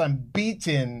a hard time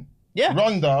beating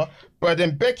Ronda, but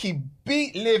then Becky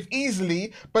beat Liv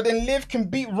easily, but then Liv can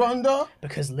beat Ronda?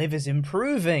 Because Liv is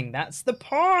improving. That's the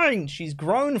point. She's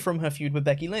grown from her feud with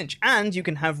Becky Lynch, and you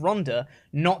can have Ronda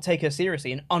not take her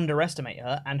seriously and underestimate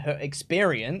her, and her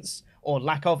experience, or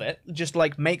lack of it, just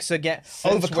like makes her get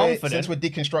overconfident. Since we're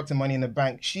deconstructing Money in the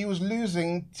Bank, she was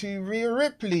losing to Rhea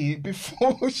Ripley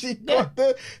before she got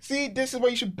the... See, this is where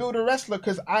you should build a wrestler,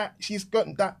 because she's got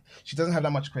that... She doesn't have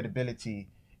that much credibility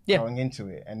going into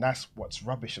it, and that's what's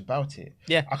rubbish about it.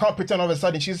 Yeah. I can't pretend all of a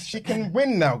sudden she can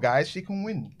win now, guys. She can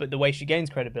win. But the way she gains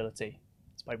credibility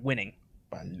is by winning.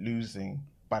 By losing.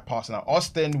 By passing out.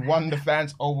 Austin won the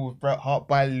fans over with Bret Hart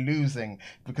by losing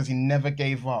because he never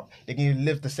gave up. They can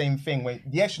live the same thing. Where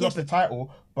she lost the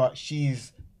title, but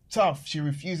she's tough. She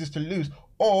refuses to lose.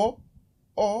 Or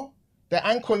the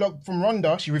ankle lock from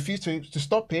Ronda, she refused to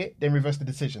stop it, then reverse the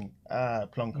decision.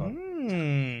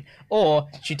 Plonker. Or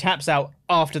she taps out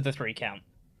after the 3 count.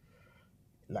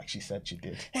 Like she said she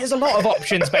did. There's a lot of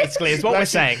options, basically, is what we're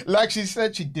saying. Like she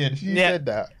said she did. She said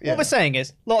that. Yeah. What we're saying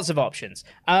is, lots of options.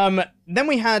 Then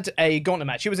we had a gauntlet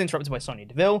match. She was interrupted by Sonya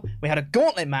Deville. We had a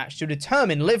gauntlet match to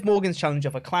determine Liv Morgan's challenge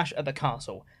of a Clash at the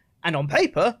Castle. And on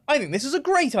paper, I think this is a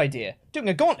great idea. Doing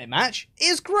a gauntlet match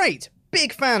is great.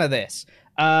 Big fan of this.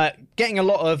 Getting a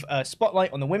lot of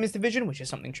spotlight on the women's division, which is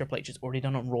something Triple H has already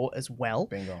done on Raw as well.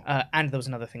 Bingo. And there was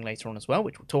another thing later on as well,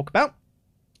 which we'll talk about.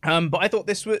 But I thought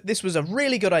this was a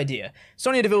really good idea.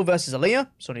 Sonya Deville versus Aaliyah.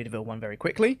 Sonya Deville won very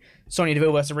quickly. Sonya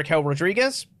Deville versus Raquel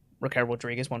Rodriguez. Raquel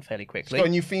Rodriguez won fairly quickly. She's got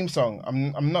a new theme song.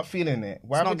 I'm not feeling it.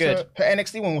 It's not good. Her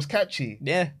NXT one was catchy.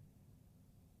 Yeah.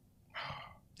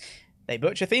 They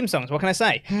butcher theme songs. What can I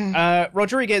say?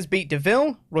 Rodriguez beat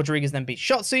Deville. Rodriguez then beat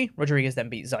Shotzi. Rodriguez then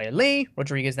beat Xia Li.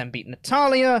 Rodriguez then beat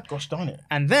Natalia. Gosh darn it.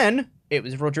 And then it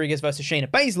was Rodriguez versus Shayna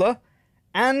Baszler.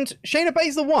 And Shayna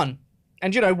Baszler won.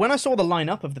 And, when I saw the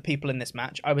lineup of the people in this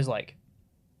match, I was like,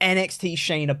 NXT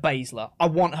Shayna Baszler. I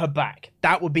want her back.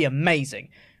 That would be amazing.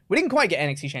 We didn't quite get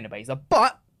NXT Shayna Baszler,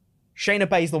 but Shayna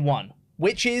Baszler won,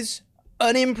 which is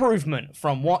an improvement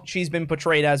from what she's been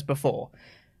portrayed as before.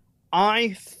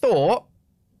 I thought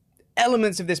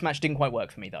elements of this match didn't quite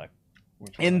work for me, though.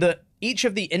 In that each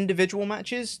of the individual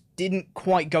matches didn't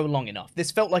quite go long enough. This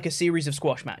felt like a series of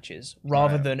squash matches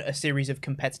rather than a series of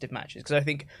competitive matches. Because I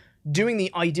think doing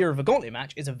the idea of a gauntlet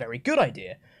match is a very good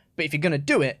idea. But if you're going to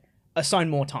do it,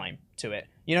 assign more time to it.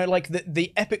 Like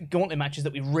the epic gauntlet matches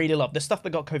that we really love, the stuff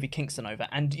that got Kofi Kingston over,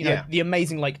 and the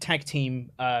amazing tag team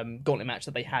gauntlet match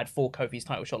that they had for Kofi's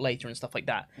title shot later and stuff like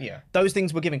that. Yeah. Those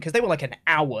things were given because they were like an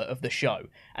hour of the show.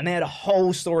 And they had a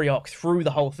whole story arc through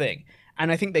the whole thing.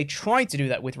 And I think they tried to do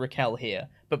that with Raquel here,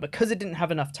 but because it didn't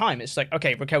have enough time, it's like,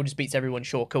 okay, Raquel just beats everyone,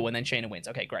 sure, cool, and then Shayna wins.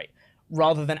 Okay, great.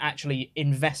 rather than actually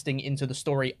investing into the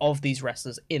story of these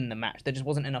wrestlers in the match. There just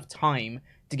wasn't enough time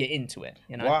to get into it,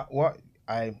 you know? What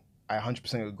I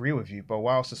 100% agree with you, but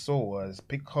what I also saw was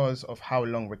because of how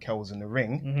long Raquel was in the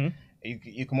ring,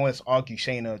 you can always argue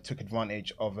Shayna took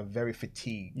advantage of a very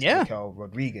fatigued Raquel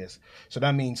Rodriguez. So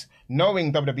that means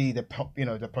knowing WWE,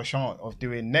 the penchant of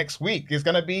doing next week is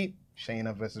going to be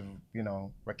Shayna versus,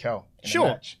 Raquel in a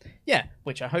match. Yeah,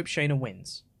 which I hope Shayna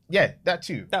wins. Yeah, that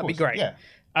too. That'd be great. Yeah.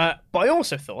 But I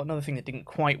also thought another thing that didn't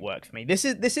quite work for me. This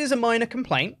is a minor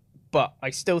complaint, but I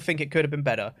still think it could have been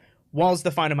better. Was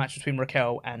the final match between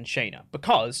Raquel and Shayna,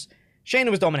 because Shayna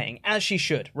was dominating, as she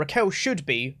should. Raquel should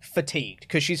be fatigued,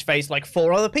 because she's faced like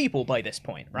 4 other people by this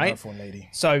point, right? Wonderful lady.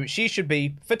 So she should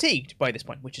be fatigued by this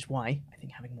point, which is why I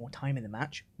think having more time in the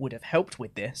match would have helped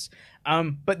with this.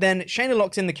 But then Shayna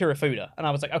locked in the Kirifuda, and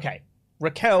I was like, okay,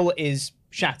 Raquel is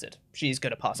shattered. She's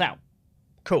going to pass out.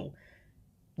 Cool.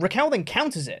 Raquel then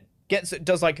counters it.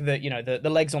 Does like the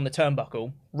legs on the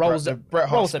turnbuckle, rolls up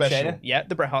Shayna. Yeah,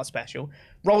 the Bret Hart special.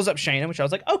 Rolls up Shayna, which I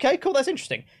was like, okay, cool, that's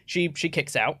interesting. She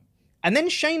kicks out. And then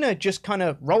Shayna just kind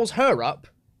of rolls her up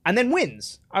and then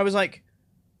wins. I was like,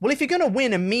 well, if you're going to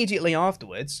win immediately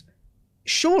afterwards,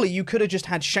 surely you could have just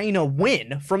had Shayna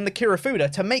win from the Kirifuda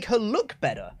to make her look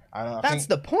better. That's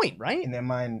the point, right? In their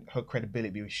mind, her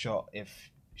credibility was shot if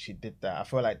she did that. I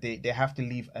feel like they have to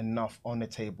leave enough on the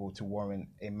table to warrant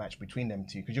a match between them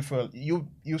two. Because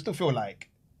you still feel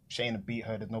like Shayna beat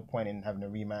her. There's no point in having a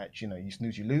rematch. You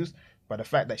snooze, you lose. But the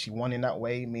fact that she won in that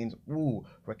way means,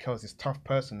 Raquel's this tough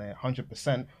person that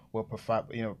 100% will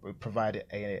provide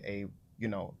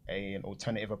an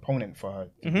alternative opponent for her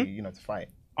to fight.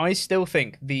 I still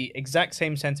think the exact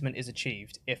same sentiment is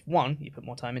achieved if, one, you put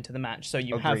more time into the match, so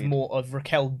you have more of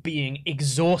Raquel being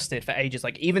exhausted for ages.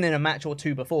 Like, even in a match or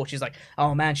two before, she's like,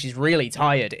 oh man, she's really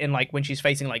tired. And like, when she's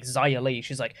facing like Xia Li,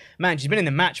 she's like, man, she's been in the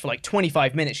match for like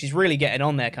 25 minutes. She's really getting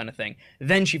on there kind of thing.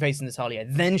 Then she faces Natalya.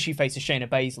 Then she faces Shayna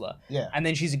Baszler. Yeah. And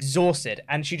then she's exhausted.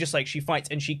 And she just like, she fights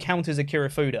and she counters a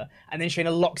Kirifuda. And then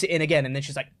Shayna locks it in again. And then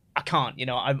she's like, I can't,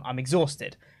 I'm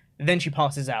exhausted. Then she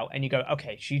passes out, and you go,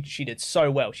 okay, she did so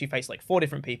well. She faced like 4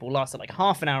 different people, lasted like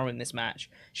half an hour in this match.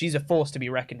 She's a force to be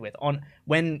reckoned with.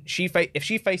 If she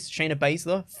faced Shayna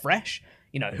Baszler fresh,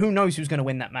 who knows who's going to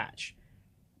win that match?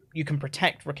 You can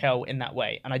protect Raquel in that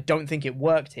way, and I don't think it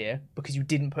worked here because you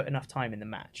didn't put enough time in the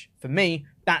match. For me,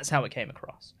 that's how it came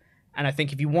across. And I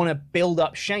think if you want to build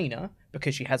up Shayna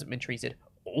because she hasn't been treated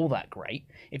all that great,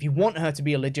 if you want her to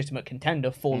be a legitimate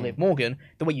contender for Liv Morgan,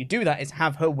 the way you do that is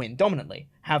have her win dominantly.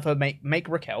 Have her make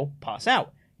Raquel pass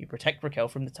out. You protect Raquel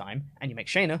from the time, and you make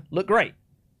Shayna look great.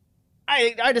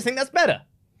 I just think that's better.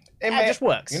 It just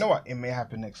works. You know what? It may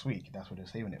happen next week. That's what they're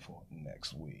saving it for.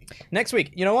 Next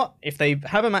week. You know what? If they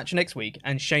have a match next week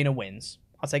and Shayna wins,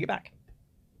 I'll take it back.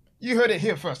 You heard it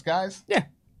here first, guys. Yeah,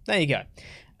 there you go.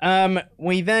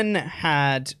 We then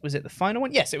had, was it the final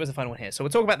one? Yes, it was the final one here. So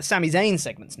we'll talk about the Sami Zayn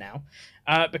segments now,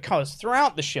 because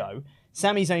throughout the show,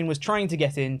 Sami Zayn was trying to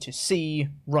get in to see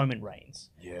Roman Reigns.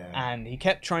 Yeah. And he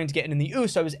kept trying to get in, and the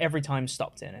Usos every time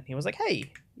stopped in. And he was like,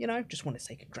 hey, just want to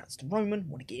say congrats to Roman,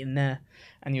 want to get in there.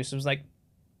 And the Usos was like,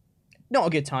 not a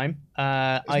good time.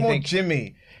 I think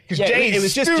Jimmy. Because it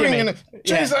was just Jimmy.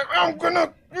 Jay's like, I'm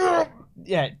gonna...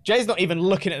 Yeah, Jay's not even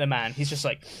looking at the man. He's just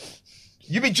like...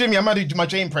 You be Jimmy, I'm gonna do my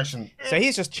Jay impression. So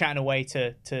he's just chatting away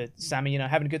to Sami,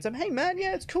 having a good time. Hey man,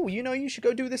 yeah, it's cool. You should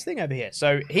go do this thing over here.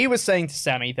 So he was saying to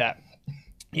Sami that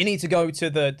you need to go to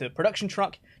the production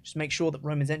truck, just make sure that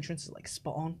Roman's entrance is like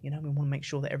spot on. We want to make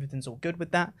sure that everything's all good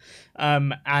with that.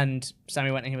 And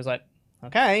Sami went and he was like,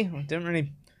 okay, I don't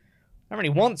really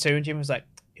want to. And Jimmy was like,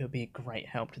 it would be a great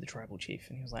help to the tribal chief.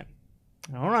 And he was like,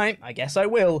 all right, I guess I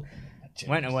will.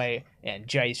 Went away. Yeah, and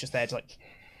Jay's just there, just like.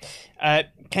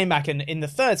 Came back and in the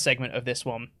third segment of this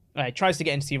one, tries to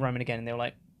get in to see Roman again, and they were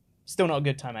like, still not a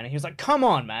good time, man. And he was like, come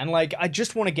on, man, like, I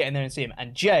just want to get in there and see him.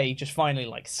 And Jay just finally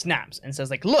like snaps and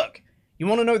says like, look, you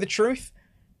want to know the truth?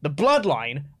 The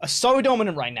Bloodline are so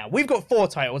dominant right now. We've got 4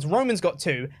 titles, Roman's got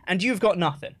 2, and you've got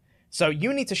nothing. So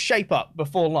you need to shape up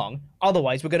before long,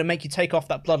 otherwise we're going to make you take off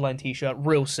that Bloodline t-shirt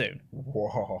real soon.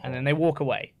 Whoa. And then they walk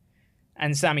away.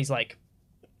 And Sami's like,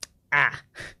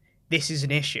 this is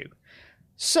an issue.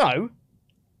 So,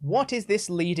 what is this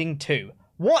leading to?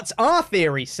 What's our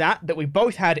theory, Sat, that we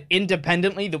both had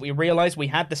independently, that we realized we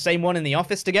had the same one in the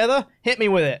office together? Hit me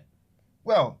with it.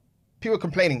 Well, people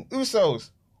complaining.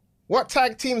 Usos. What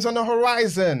tag teams on the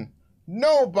horizon?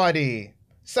 Nobody.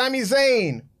 Sami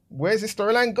Zayn. Where's the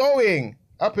storyline going?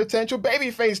 A potential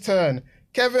babyface turn.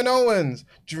 Kevin Owens.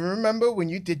 Do you remember when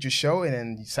you did your show and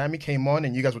then Sami came on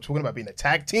and you guys were talking about being a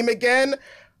tag team again?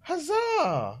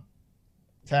 Huzzah.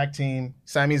 tag team,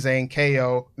 Sami Zayn,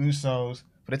 KO, Usos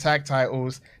for the tag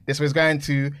titles. This was going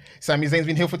to. Sami Zayn's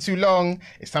been here for too long.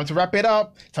 It's time to wrap it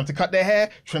up. It's time to cut their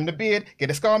hair, trim the beard, get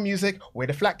the scar music, wear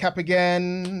the flat cap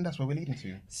again. That's what we're leading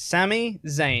to. Sami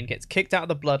Zayn gets kicked out of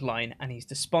the bloodline and he's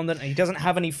despondent and he doesn't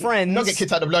have any friends. Not get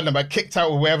kicked out of the bloodline, but kicked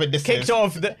out of wherever this is. Kicked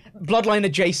off the bloodline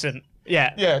adjacent.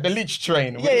 Yeah. Yeah, the leech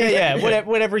train. Yeah.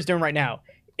 Whatever he's doing right now.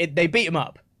 They beat him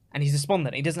up and he's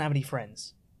despondent. He doesn't have any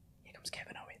friends. Here comes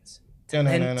Kevin Owens.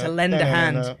 To lend a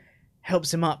hand.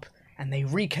 Helps him up. And they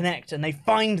reconnect and they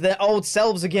find their old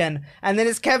selves again. And then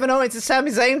it's Kevin Owens and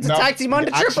Sami Zayn to tag team under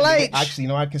Triple H. Actually, you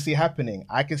know what I can see happening?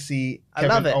 I can see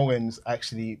Kevin Owens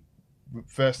actually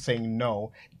first saying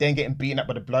no, then getting beaten up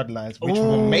by the bloodlines, which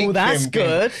will make him... that's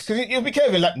good. Because it'll be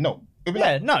Kevin like, no. It'll be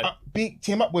like, no.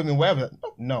 Team up with him, wherever.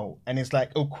 No. And it's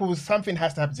like, of course, something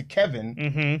has to happen to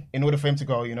Kevin in order for him to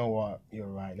go, you know what, you're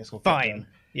right, let's go. Fine.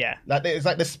 Yeah. Like it's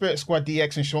like the Spirit Squad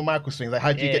DX and Shawn Michaels thing. Like,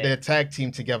 how do you get the tag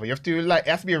team together? You have to it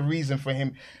has to be a reason for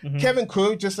him. Kevin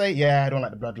could just say, yeah, I don't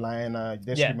like the bloodline.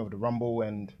 They're screaming over the Rumble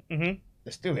and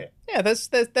let's do it. Yeah,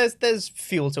 there's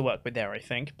fuel to work with there, I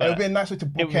think. But it would be a nice way to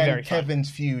bookend Kevin's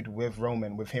feud with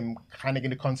Roman, with him kind of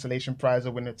getting the consolation prize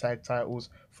of winning the tag titles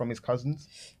from his cousins.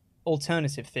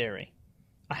 Alternative theory.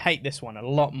 I hate this one a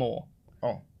lot more.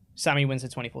 Oh. Sami wins the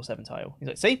 24/7 title. He's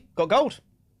like, see, got gold.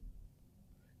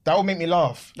 That would make me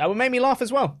laugh. That would make me laugh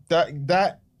as well.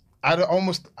 That I don't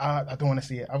want to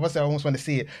see it. I almost want to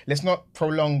see it. Let's not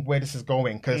prolong where this is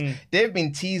going because they've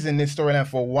been teasing this storyline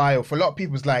for a while. For a lot of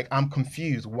people, it's like, I'm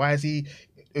confused. Why is he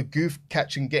a goof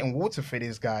getting water for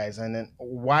these guys? And then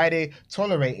why are they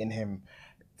tolerating him?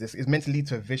 This is meant to lead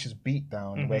to a vicious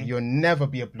beatdown where you'll never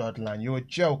be a bloodline. You're a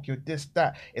joke. You're this,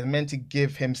 that. It's meant to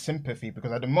give him sympathy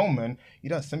because at the moment, you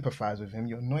don't sympathize with him.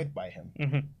 You're annoyed by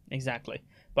him. Exactly.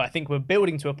 But I think we're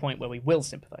building to a point where we will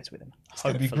sympathize with him. It's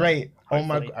going to be great. Hopefully. Oh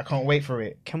my God, I can't wait for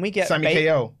it. Can we get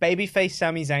KO? Babyface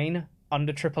Sami Zayn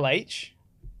under Triple H?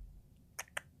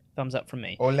 Thumbs up from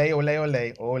me. Ole, ole,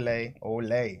 ole, ole,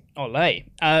 ole.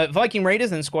 Ole. Viking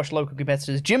Raiders and squash local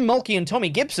competitors Jim Mulkey and Tommy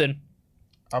Gibson.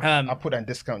 I'll put that in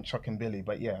discount Chuck and Billy,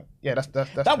 but yeah,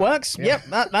 that works. Yeah.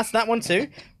 Yep, that's that one too.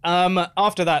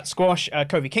 After that squash,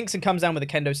 Kofi Kingston comes down with a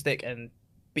kendo stick and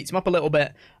beats him up a little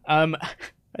bit.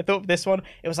 I thought this one,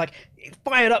 it was like,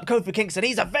 fired up Kofi Kingston.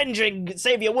 He's avenging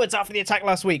Xavier Woods after the attack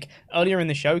last week. Earlier in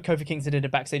the show, Kofi Kingston did a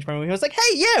backstage promo where he was like,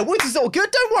 hey, yeah, Woods is all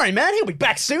good. Don't worry, man. He'll be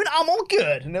back soon. I'm all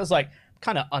good. And it was like,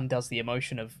 kind of undoes the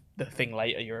emotion of the thing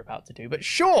later you're about to do. But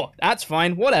sure, that's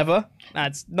fine. Whatever.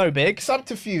 That's no big.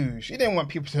 Subterfuge. You didn't want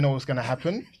people to know what's going to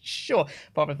happen. Sure.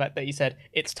 Apart from the fact that he said,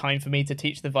 it's time for me to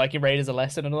teach the Viking Raiders a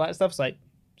lesson and all that stuff. It's like,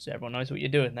 so everyone knows what you're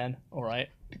doing then. All right.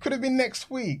 It could have been next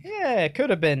week. Yeah, it could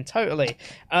have been. Totally.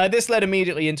 This led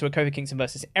immediately into a Kofi Kingston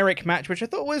versus Eric match, which I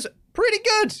thought was pretty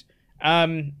good.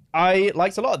 I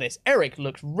liked a lot of this. Eric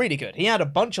looked really good. He had a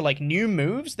bunch of new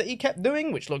moves that he kept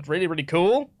doing, which looked really, really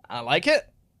cool. I like it.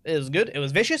 It was good. It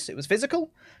was vicious. It was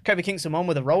physical. Kofi Kingston won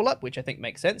with a roll-up, which I think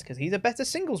makes sense because he's a better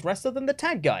singles wrestler than the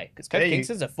tag guy. Because Kofi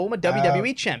Kingston's a former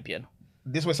WWE champion.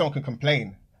 This is where someone can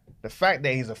complain. The fact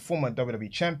that he's a former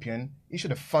WWE champion, he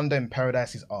should have Thunder in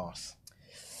Paradise's ass.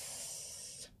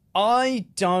 I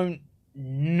don't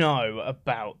know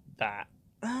about that.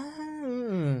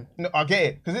 No, I get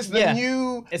it. Because it's the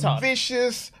new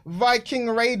vicious Viking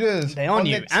Raiders. They are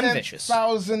new and vicious.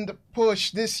 10,000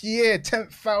 push this year.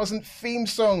 10,000 theme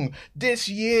song this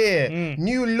year.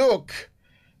 New look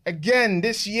again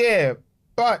this year.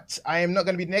 But I am not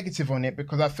going to be negative on it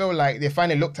because I feel like they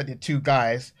finally looked at the two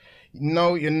guys.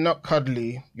 No, you're not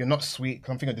cuddly. You're not sweet.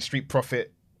 I'm thinking of the Street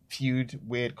Profit feud,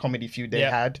 weird comedy feud they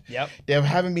had. They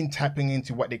haven't been tapping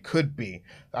into what they could be.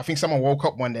 I think someone woke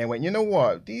up one day and went, you know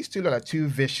what? These two look like two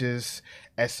vicious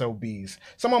SOBs.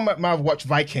 Someone might have watched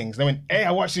Vikings. They went, hey,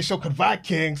 I watched this show called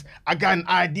Vikings. I got an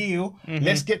ideal.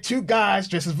 Let's get two guys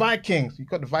dressed as Vikings. You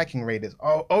got the Viking Raiders.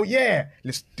 Oh yeah.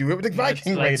 Let's do it with the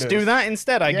Viking Raiders. Let's do that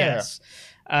instead, I guess.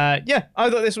 I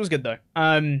thought this was good though.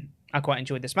 I quite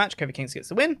enjoyed this match. Kofi Kingston gets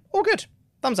the win. All good.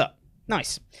 Thumbs up.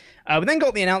 Nice. We then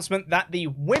got the announcement that the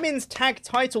women's tag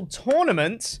title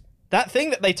tournament, that thing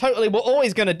that they totally were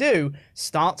always going to do,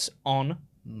 starts on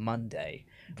Monday.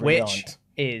 Brilliant. Which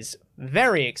is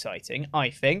very exciting, I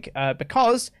think,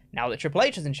 because now that Triple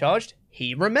H is in charge,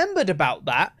 he remembered about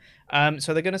that.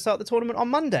 So they're going to start the tournament on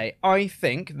Monday. I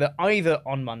think that either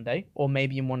on Monday, or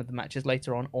maybe in one of the matches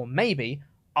later on, or maybe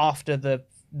after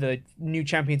the new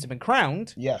champions have been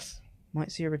crowned. Yes. Might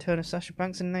see a return of Sasha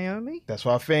Banks and Naomi. That's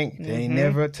what I think. They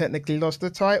never technically lost the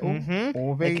title.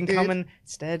 Or they can come and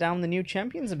stare down the new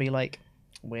champions and be like,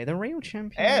 We're the real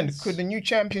champions. And could the new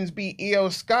champions be Io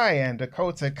Sky and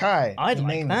Dakota Kai? I'd The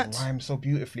like names that. rhyme so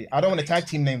beautifully. I don't want a tag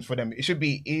team names for them. It should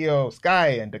be Io Sky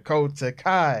and Dakota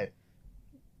Kai.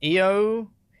 Io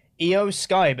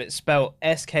Sky, but spelled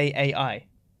Skai.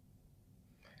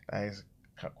 That is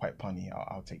quite punny.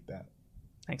 I'll take that.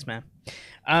 Thanks, man.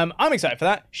 I'm excited for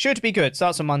that. Should be good.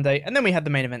 Starts on Monday. And then we had the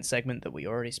main event segment that we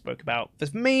already spoke about.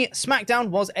 For me, SmackDown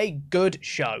was a good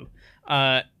show.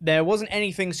 There wasn't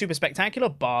anything super spectacular,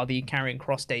 bar the Karrion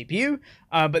Kross debut,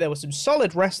 but there was some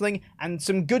solid wrestling and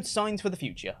some good signs for the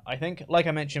future, I think. Like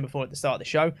I mentioned before at the start of the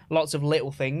show, lots of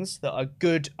little things that are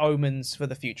good omens for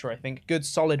the future, I think. Good,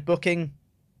 solid booking.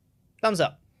 Thumbs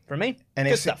up from me. And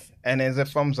good stuff. And there's a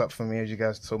thumbs up for me as you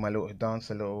guys saw my little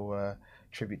dance, a little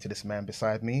tribute to this man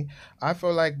beside me. I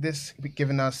feel like this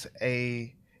giving us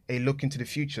a look into the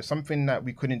future, something that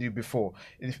we couldn't do before.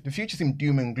 If the future seemed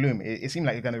doom and gloom. It seemed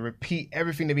like you're going to repeat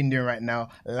everything they've been doing right now,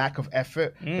 lack of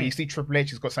effort. But you see Triple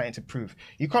H has got something to prove.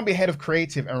 You can't be head of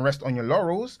creative and rest on your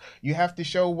laurels. You have to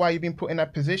show why you've been put in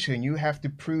that position. You have to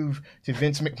prove to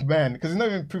Vince McMahon, because it's not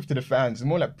even proof to the fans, it's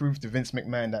more like proof to Vince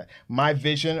McMahon that my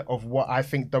vision of what I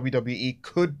think WWE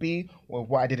could be, or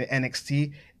what I did in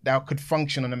NXT, that could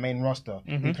function on the main roster.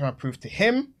 You can prove to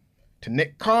him, to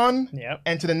Nick Khan,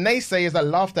 and to the naysayers that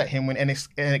laughed at him when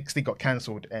NXT got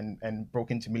cancelled and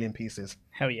broke into a million pieces.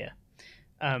 Hell yeah.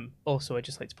 Also, I'd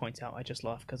just like to point out, I just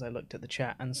laughed because I looked at the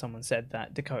chat and someone said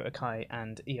that Dakota Kai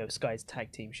and Io Sky's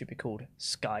tag team should be called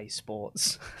Sky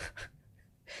Sports.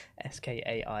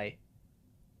 Skai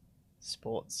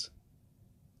Sports.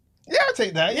 Yeah, I'll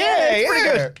take that. It's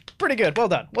pretty good. Pretty good. Well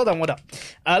done.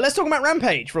 Let's talk about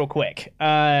Rampage real quick.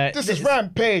 This is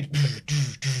Rampage.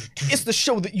 It's the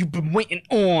show that you've been waiting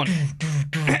on,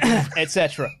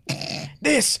 etc.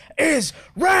 This is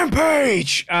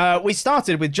Rampage! We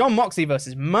started with Jon Moxley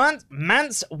versus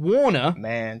Mance Warner.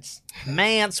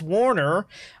 Mance Warner.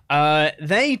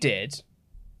 They did,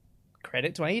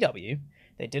 credit to AEW,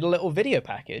 they did a little video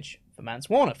package for Mance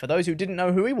Warner. For those who didn't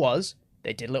know who he was,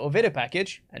 they did a little video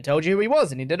package and told you who he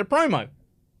was, and he did a promo.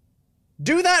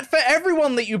 Do that for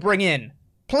everyone that you bring in.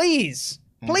 Please.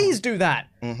 Please do that.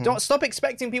 Don't stop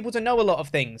expecting people to know a lot of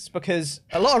things, because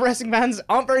a lot of wrestling fans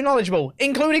aren't very knowledgeable,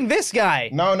 including this guy.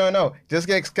 No. Just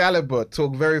get Excalibur.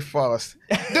 Talk very fast.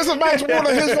 This is Mance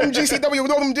Warner. He's from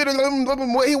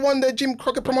GCW. He won the Jim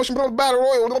Crockett Promotion Battle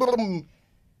Royal.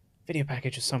 Video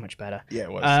package was so much better. Yeah,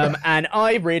 it was. And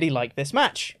I really liked this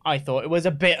match. I thought it was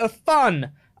a bit of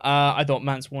fun. I thought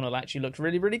Mance Warner actually looked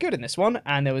really, really good in this one,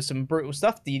 and there was some brutal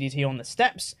stuff. DDT on the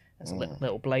steps. There's a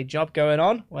little blade job going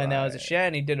on when there was a chair,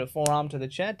 and he did a forearm to the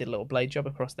chair, did a little blade job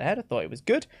across the head. I thought it was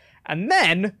good. And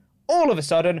then, all of a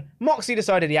sudden, Moxley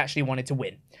decided he actually wanted to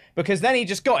win. Because then he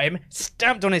just got him,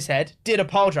 stamped on his head, did a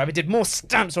pile driver, did more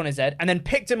stamps on his head, and then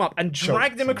picked him up and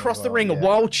dragged him across the ring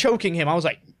while choking him. I was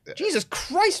like, Jesus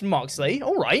Christ, Moxley,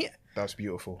 all right. That was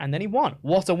beautiful. And then he won.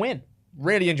 What a win.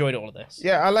 Really enjoyed all of this.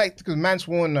 Yeah, I liked, because Mance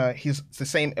Warner, he's the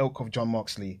same ilk of Jon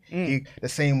Moxley. The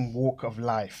same walk of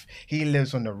life. He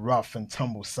lives on the rough and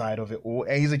tumble side of it all.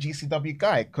 And he's a GCW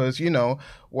guy, because, you know,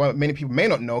 what many people may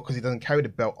not know, because he doesn't carry the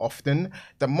belt often,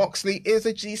 that Moxley is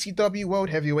a GCW World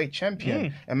Heavyweight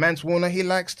Champion. And Mance Warner, he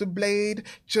likes to blade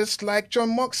just like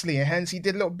Jon Moxley, and hence he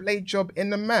did a little blade job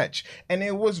in the match. And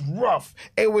it was rough.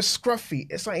 It was scruffy.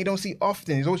 It's something you don't see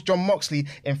often. It's always Jon Moxley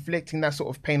inflicting that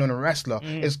sort of pain on a wrestler.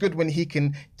 It's good when he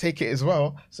can take it as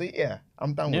well. So yeah,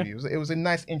 I'm done with you. It was a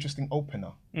nice, interesting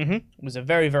opener. It was a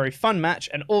very, very fun match,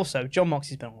 and also Jon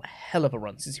Moxley's been on a hell of a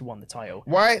run since he won the title.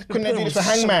 Why couldn't they do this for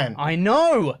Hangman? I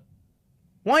know.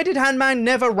 Why did Hangman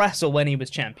never wrestle when he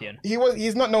was champion?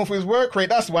 He's not known for his work rate.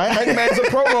 That's why Hangman's a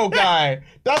promo guy.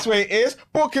 That's where it is.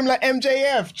 Book him like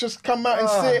MJF. Just come out and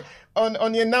sit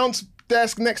on the announce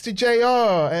desk next to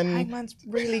JR. And Hangman's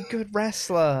really good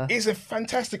wrestler. He's a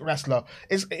fantastic wrestler.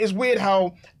 It's weird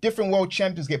how different world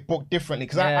champions get booked differently,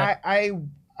 because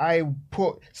I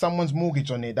put someone's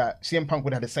mortgage on it that CM Punk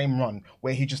would have the same run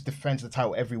where he just defends the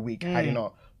title every week had he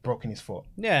not broken his foot.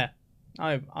 Yeah,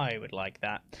 I would like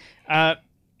that.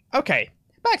 Okay,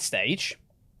 backstage,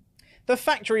 the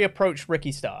Factory approached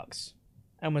Ricky Starks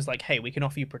and was like, hey, we can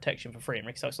offer you protection for free. And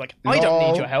Ricky Starks was like, I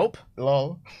don't need your help.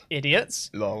 Lol. Idiots.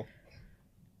 Lol.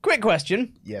 Quick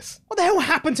question. Yes. What the hell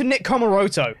happened to Nick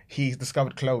Komoroto? He's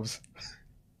discovered clothes.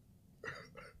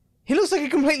 He looks like a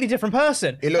completely different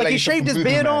person. Like he shaved his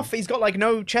beard off. He's got like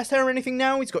no chest hair or anything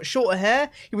now. He's got shorter hair.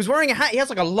 He was wearing a hat. He has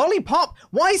like a lollipop.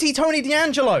 Why is he Tony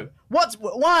D'Angelo?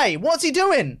 Why? What's he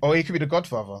doing? Oh, he could be the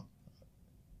Godfather.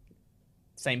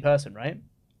 Same person, right?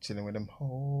 Chilling with them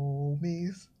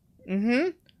homies.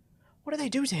 What do they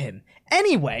do to him?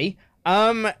 Anyway,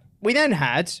 we then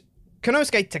had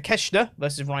Konosuke Takeshita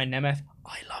versus Ryan Nemeth.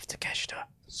 I love Takeshita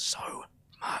so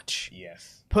much.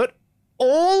 Yes. Put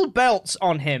all belts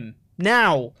on him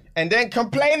now. And then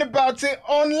complain about it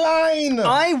online.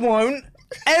 I won't.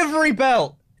 Every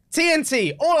belt.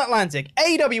 TNT, All Atlantic,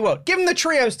 AEW World. Give him the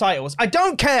trios titles. I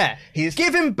don't care.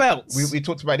 Give him belts. We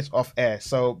talked about this off air.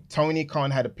 So Tony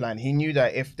Khan had a plan. He knew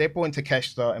that if they brought in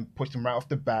Takeshita and pushed him right off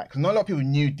the bat, because not a lot of people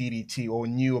knew DDT or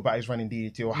knew about his run in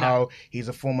DDT or how he's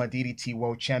a former DDT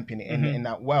world champion in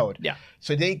that world. Yeah.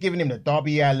 So they giving him the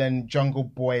Darby Allin Jungle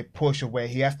Boy push where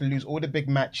he has to lose all the big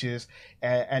matches,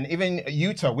 and even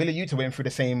Wheeler Yuta went through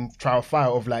the same trial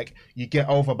file of like you get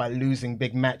over by losing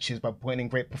big matches by putting in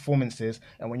great performances,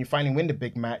 and when you finally win the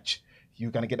big match, you're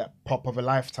gonna get that pop of a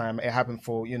lifetime. It happened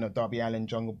for Darby Allin,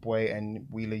 Jungle Boy, and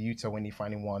Wheeler Yuta when he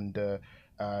finally won the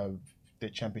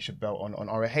championship belt on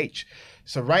ROH.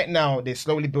 So right now they're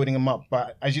slowly building him up.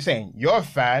 But as you're saying, you're a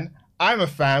fan. I'm a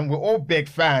fan. We're all big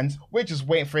fans. We're just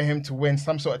waiting for him to win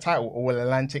some sort of title. All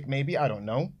Atlantic, maybe. I don't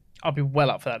know. I'll be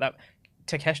well up for that.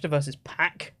 Takeshita versus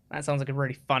Pac. That sounds like a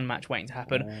really fun match waiting to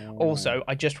happen. Oh. Also,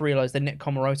 I just realised that Nick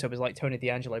Komoroto was like Tony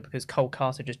D'Angelo because Cole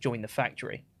Carter just joined the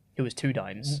factory. Who was Two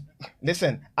Dimes.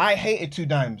 Listen, I hated Two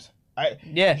Dimes.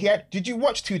 Did you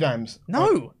watch Two Dimes?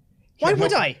 No. Why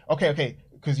would I? Okay.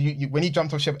 Because you when he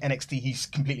jumped off ship NXT, he's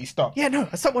completely stopped. Yeah, no,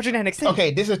 I stopped watching NXT.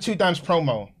 Okay, this is a Two Dimes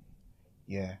promo.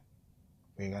 Yeah.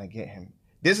 We're gonna get him.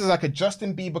 This is like a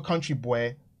Justin Bieber country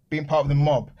boy being part of the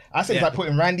mob. I say it's like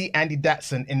putting Andy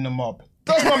Datson in the mob.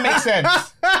 Does not make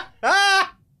sense.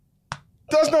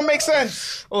 Does not make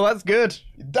sense. Well, that's good.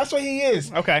 That's what he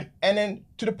is. Okay. And then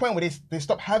to the point where they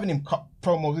stop having him cut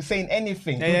promos, he's saying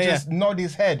anything. Yeah, He'll just nod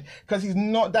his head because he's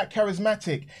not that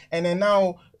charismatic. And then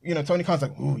now, Tony Khan's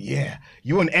like, oh yeah,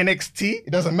 you on NXT?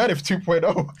 It doesn't matter if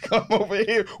 2.0 come over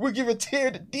here. We'll give a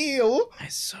tiered deal.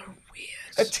 It's so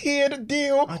weird. A tiered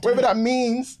deal, whatever that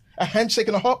means. A handshake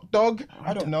and a hot dog.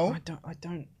 I don't know. I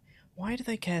don't. Why do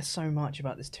they care so much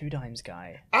about this Two Dimes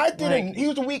guy? I didn't. He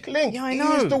was the weak link. Yeah, I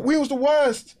know. He was the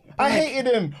worst. I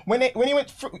hated him when he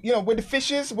went, with the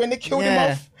fishes when they killed him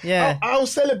off. Yeah. I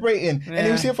was celebrating, and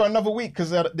he was here for another week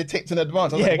because they taped in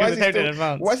advance. I was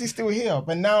like, why is he still here?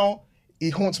 But now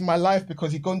he haunts my life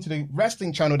because he's gone to the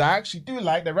wrestling channel that I actually do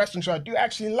like, the wrestling show I do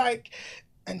actually like,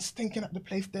 and stinking up the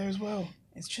place there as well.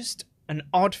 It's just an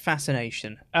odd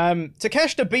fascination.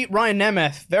 Takeshita beat Ryan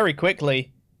Nemeth very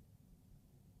quickly.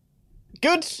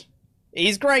 Good.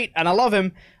 He's great, and I love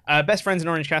him. Best Friends and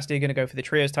Orange Cassidy are going to go for the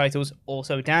trios titles.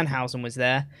 Also, Danhausen was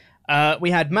there.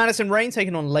 We had Madison Rayne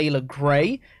taking on Layla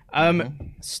Gray.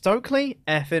 Stokely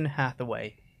effin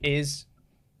Hathaway is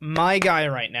my guy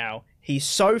right now. He's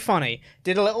so funny.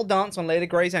 Did a little dance on Layla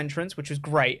Gray's entrance, which was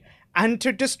great. And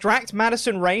to distract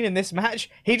Madison Rayne in this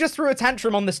match, he just threw a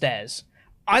tantrum on the stairs.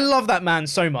 I love that man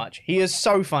so much. He is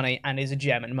so funny and is a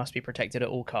gem and must be protected at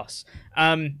all costs.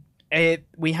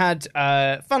 We had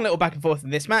a fun little back and forth in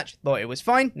this match. Thought it was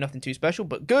fine. Nothing too special,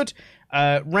 but good.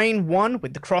 Rayne won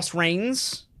with the cross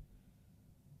reigns.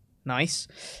 Nice.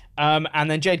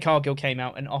 And then Jade Cargill came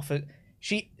out and offered...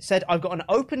 She said, I've got an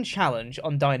open challenge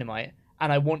on Dynamite,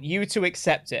 and I want you to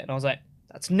accept it. And I was like,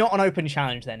 that's not an open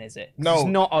challenge then, is it? No. It's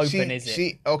not open, is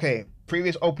it? Okay,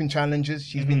 previous open challenges,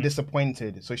 she's been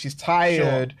disappointed. So she's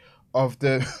tired... of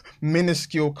the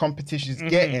minuscule competitions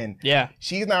getting. Yeah.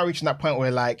 She's now reaching that point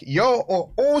where like, you're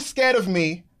all scared of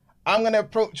me. I'm going to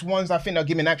approach ones I think they'll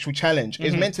give me an actual challenge.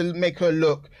 It's meant to make her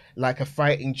look like a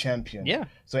fighting champion. Yeah.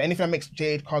 So anything that makes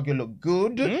Jade Cargill look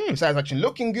good, besides actually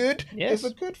looking good, is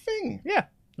a good thing. Yeah.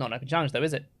 Not an open challenge though,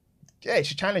 is it? Yeah,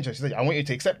 she challenged her. She said, I want you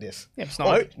to accept this. Yeah, it's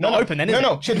not open then, is it?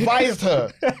 No, she advised her.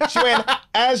 She went,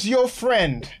 as your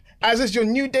friend... As it's your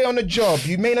new day on the job,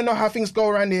 you may not know how things go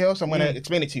around here, so I'm going to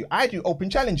explain it to you. I do open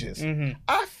challenges.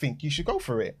 I think you should go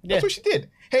for it. That's what she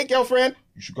did. Hey, girlfriend,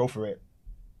 you should go for it.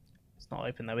 It's not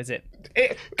open though, is it?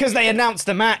 Because they announced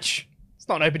the match. It's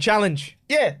not an open challenge.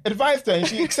 Yeah, advised her and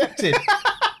she accepted.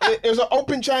 It was an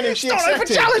open challenge. She accepted. Not an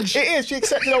open challenge. It is. She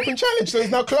accepted open challenge, so it's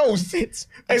now closed. It's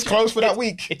closed for that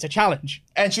week. It's a challenge.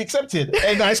 And she accepted,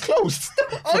 and now it's closed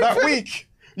for that week.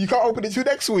 You can't open it till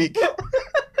next week.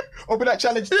 Open that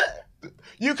challenge.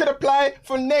 You could apply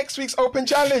for next week's open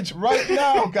challenge right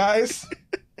now, guys.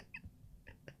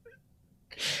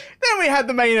 Then we had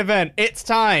the main event. It's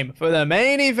time for the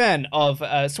main event of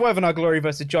Swerve and Our Glory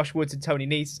versus Josh Woods and Tony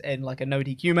Nese in like a no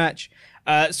DQ match.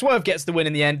 Swerve gets the win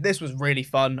in the end. This was really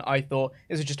fun, I thought.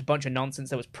 This was just a bunch of nonsense.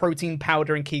 There was protein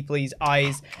powder in Keith Lee's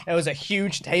eyes. There was a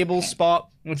huge table spot.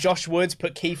 Josh Woods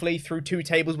put Keith Lee through 2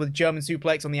 tables with a German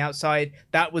suplex on the outside.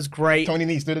 That was great. Tony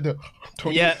Nese did it.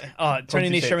 Tony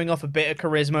Nese showing off a bit of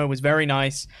charisma was very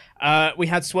nice. We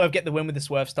had Swerve get the win with the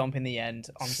Swerve stomp in the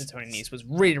end onto Tony Nese. Was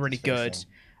really, really good.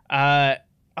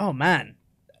 Oh, man.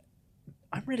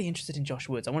 I'm really interested in Josh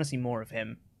Woods. I want to see more of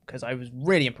him because I was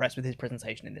really impressed with his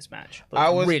presentation in this match. I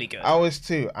was really good. I was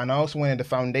too, and I also wanted the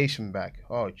foundation back.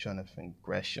 Oh, Jonathan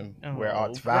Gresham, where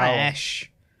Art Val.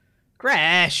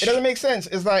 Crash. It doesn't make sense.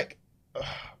 It's like,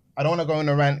 I don't want to go on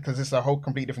a rant because it's a whole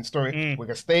complete different story. We're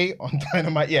gonna stay on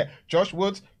Dynamite. Yeah, Josh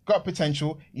Woods got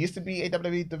potential. He used to be a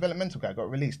WWE developmental guy.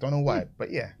 Got released. Don't know why,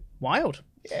 but yeah. Wild.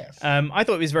 Yes. I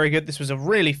thought it was very good. This was a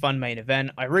really fun main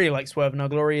event. I really like Swerve and Our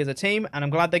Glory as a team, and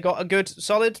I'm glad they got a good,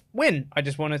 solid win. I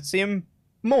just want to see them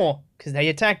more because they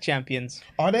attack champions.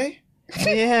 Are they?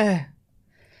 Yeah.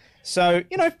 So,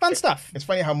 fun stuff. It's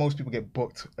funny how most people get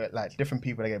booked, like different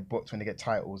people that get booked when they get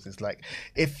titles. It's like,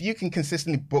 if you can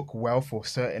consistently book well for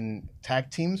certain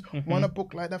tag teams, why not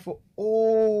book like that for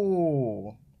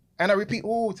all? And I repeat,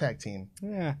 all tag team.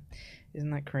 Yeah.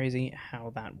 Isn't that crazy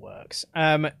how that works?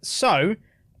 So,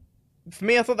 for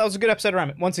me, I thought that was a good episode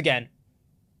around it. Once again,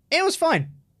 it was fine.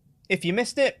 If you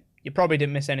missed it, you probably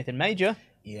didn't miss anything major.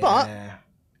 Yeah. But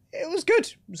it was good.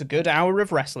 It was a good hour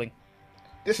of wrestling.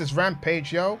 This is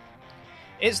Rampage, yo.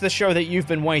 It's the show that you've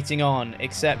been waiting on,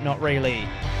 except not really.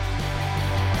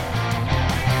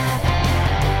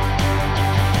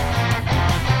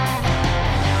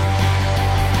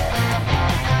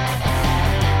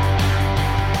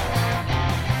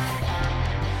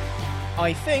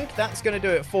 I think that's going to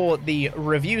do it for the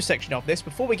review section of this.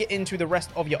 Before we get into the rest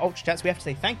of your Ultra Chats, we have to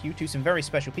say thank you to some very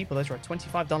special people. Those are our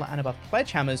 $25 and above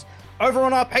pledge hammers over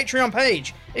on our Patreon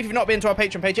page. If you've not been to our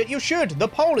Patreon page yet, you should. The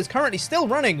poll is currently still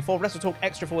running for Wrestle Talk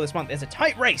Extra for this month. There's a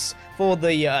tight race for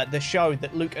the show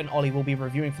that Luke and Ollie will be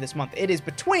reviewing for this month. It's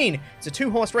a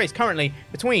two-horse race currently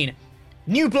between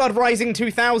New Blood Rising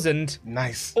 2000.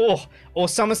 Nice. Or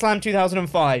SummerSlam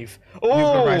 2005.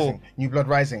 New Blood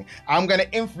Rising. I'm going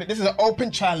to inflict. This is an open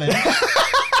challenge. And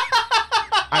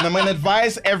I'm going to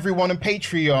advise everyone on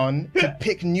Patreon to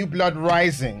pick New Blood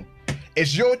Rising.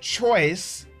 It's your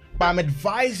choice, but I'm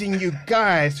advising you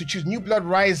guys to choose New Blood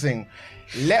Rising.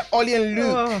 Let Ollie and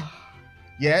Luke,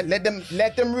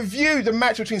 let them review the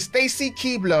match between Stacy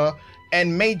Keibler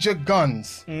and Major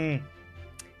Guns.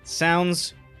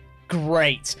 Sounds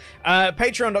great.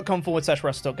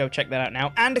 Patreon.com/WrestleTalk. Go check that out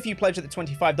now. And if you pledge at the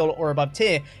 $25 or above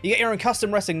tier, you get your own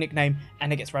custom wrestling nickname,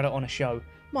 and it gets read out on a show,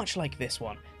 much like this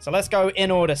one. So let's go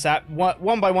in order, Sat.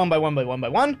 One by one.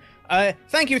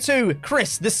 Thank you to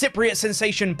Chris, the Cypriot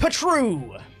sensation,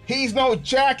 Patru. He's no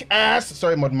jackass.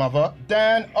 Sorry, Mud Mother.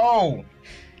 Dan O.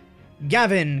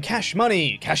 Gavin, Cash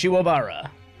Money, Kashiwabara.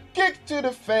 Kick to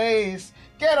the face.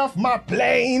 Get off my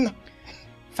plane.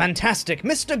 Fantastic,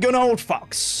 Mr. Good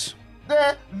Fox.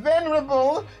 The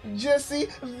venerable Jesse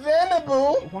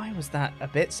Venable. Why was that a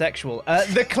bit sexual?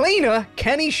 The cleaner,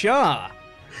 Kenny Shah.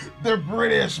 The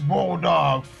British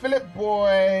Bulldog, Philip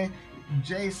Boy,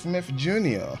 J. Smith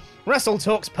Jr. Wrestle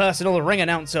Talk's personal ring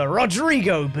announcer,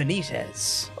 Rodrigo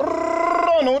Benitez.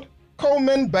 Ronald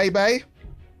Coleman, baby.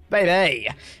 Baby.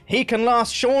 He can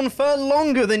last Sean for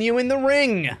longer than you in the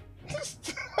ring.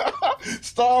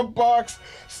 Starbucks,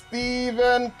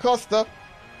 Steven Costa.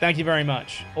 Thank you very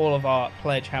much, all of our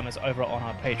pledge hammers over on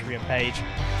our Patreon page.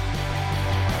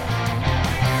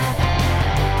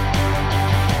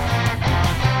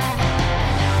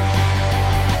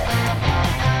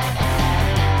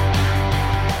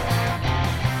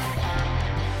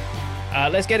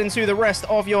 Let's get into the rest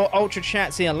of your Ultra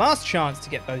Chats here. Last chance to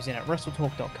get those in at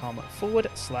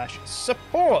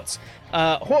WrestleTalk.com/support.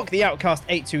 Hawk the Outcast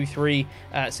 823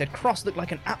 said Cross looked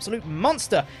like an absolute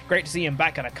monster. Great to see him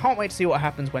back, and I can't wait to see what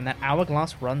happens when that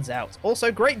hourglass runs out.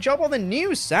 Also, great job on the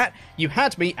news, Sat. You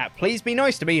had me at Please Be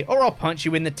Nice to Me or I'll punch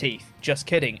you in the teeth. Just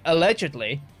kidding.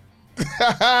 Allegedly.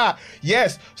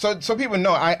 Yes. So people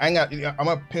know I'm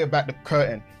gonna peel back the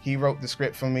curtain. He wrote the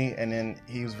script for me, and then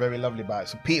he was very lovely about it.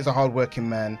 So Pete is a hardworking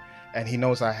man, and he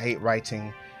knows I hate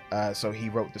writing. So he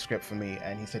wrote the script for me,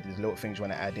 and he said there's little things you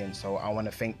want to add in. So I want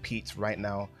to thank Pete right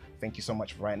now. Thank you so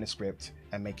much for writing the script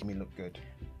and making me look good.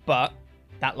 But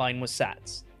that line was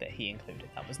Sat's that he included.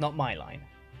 That was not my line.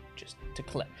 Just to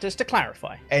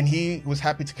clarify. And he was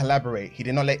happy to collaborate. He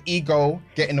did not let ego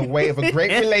get in the way of a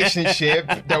great relationship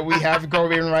that we have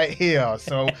going right here.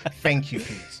 So thank you,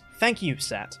 Pete. Thank you,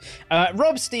 Sat.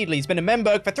 Rob Steedley's been a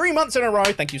member for 3 months in a row.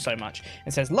 Thank you so much.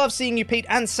 It says, love seeing you, Pete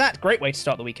and Sat. Great way to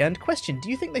start the weekend. Question,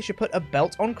 do you think they should put a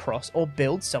belt on Cross or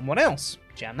build someone else?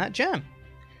 Jam that jam.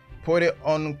 Put it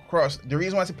on Cross. The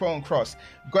reason why I say put it on Cross,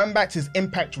 going back to his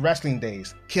Impact Wrestling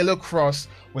days, Killer Cross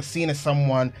was seen as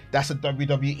someone that's a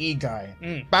WWE guy.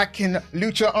 Back in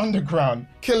Lucha Underground,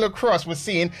 Killer Cross was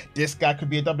seen, this guy could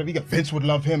be a WWE guy. Vince would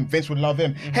love him.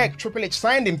 Heck, Triple H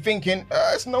signed him thinking,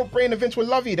 it's no brainer, Vince would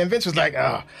love you. Then Vince was like,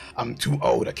 I'm too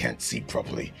old, I can't see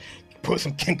properly. Put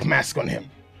some kink mask on him.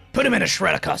 Put him in a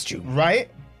Shredder costume. Right?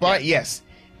 But yes,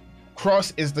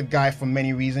 Cross is the guy for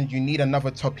many reasons. You need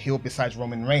another top heel besides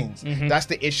Roman Reigns. That's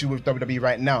the issue with WWE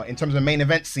right now. In terms of the main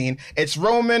event scene, it's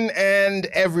Roman and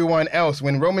everyone else.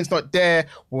 When Roman's not there,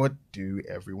 what do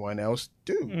everyone else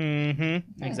do?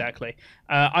 Exactly.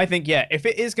 I think, if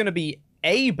it is going to be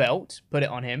a belt, put it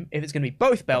on him. If it's going to be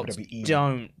both belts,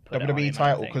 don't put it on him,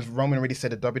 title, because Roman already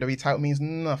said the WWE title means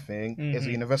nothing. It's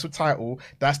a Universal title.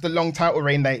 That's the long title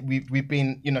reign that we've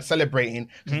been celebrating.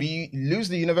 If we lose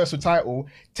the Universal title,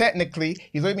 technically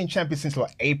he's only been champion since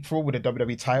April with the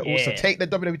WWE title. So take the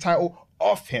WWE title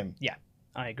off him. Yeah,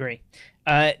 I agree.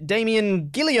 Damian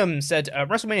Gilliam said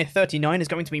WrestleMania 39 is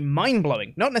going to be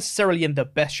mind-blowing, not necessarily in the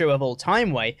best show of all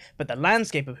time way, but the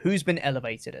landscape of who's been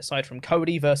elevated, aside from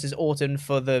Cody versus Orton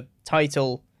for the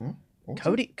title.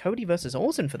 Cody versus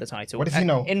Orton for the title. What does he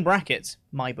know? In brackets,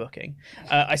 my booking.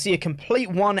 I see a complete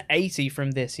 180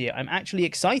 from this year. I'm actually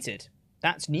excited.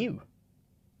 That's new.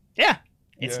 Yeah,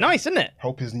 it's nice, isn't it?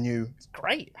 Hope is new. It's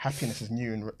great. Happiness is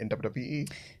new in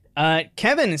WWE.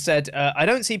 Kevin said, I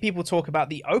don't see people talk about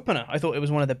the opener. I thought it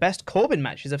was one of the best Corbin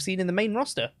matches I've seen in the main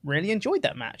roster. Really enjoyed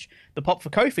that match. The pop for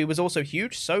Kofi was also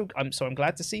huge, so I'm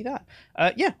glad to see that.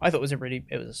 I thought it was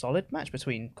a solid match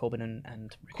between Corbin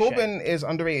and Ricochet. Corbin is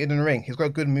underrated in the ring. He's got a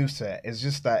good moveset. It's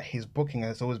just that his booking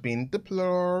has always been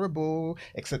deplorable,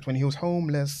 except when he was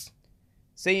homeless.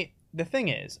 See, the thing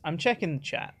is, I'm checking the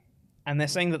chat, and they're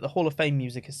saying that the Hall of Fame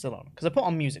music is still on. Because I put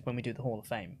on music when we do the Hall of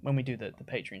Fame, when we do the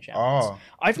Patreon channels.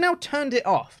 I've now turned it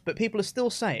off, but people are still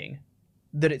saying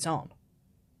that it's on.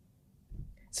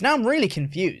 So now I'm really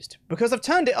confused, because I've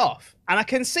turned it off, and I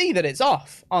can see that it's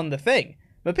off on the thing,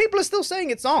 but people are still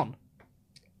saying it's on.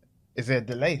 Is there a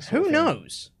delay? Who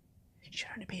knows? It should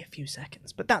only be a few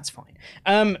seconds, but that's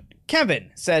fine. Kevin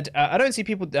said, I don't see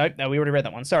people... No, we already read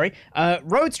that one, sorry.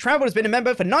 Rhodes Travel has been a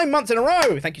member for 9 months in a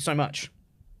row. Thank you so much.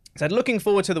 Said, looking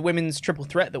forward to the women's triple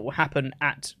threat that will happen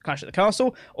at Clash at the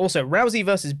Castle. Also, Rousey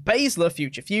versus Baszler,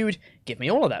 future feud. Give me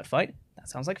all of that fight. That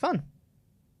sounds like fun.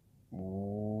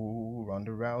 Ooh,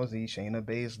 Ronda Rousey, Shayna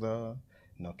Baszler,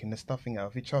 knocking the stuffing out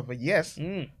of each other. Yes.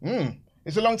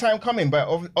 It's a long time coming, but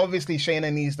obviously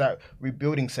Shayna needs that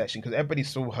rebuilding session because everybody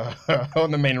saw her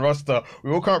on the main roster.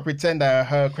 We all can't pretend that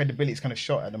her credibility is kind of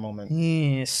shot at the moment.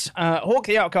 Yes. Hawk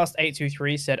the Outcast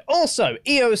 823 said, also,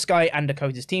 Io Sky and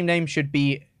Dakota's team name should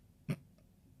be...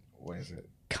 What is it?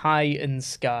 Kai and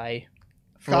Sky.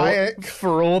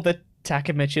 For all the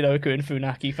Taka Michinoku and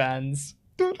Funaki fans.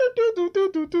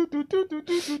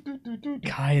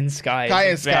 Kai and Sky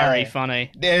is very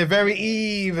funny. They're very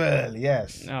evil,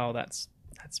 yes. Oh, that's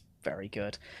very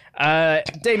good.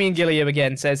 Damian Gilliam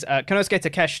again says, Konosuke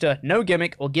Takeshita, no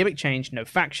gimmick or gimmick change, no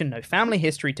faction, no family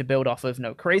history to build off of,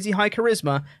 no crazy high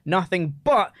charisma, nothing,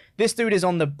 but this dude is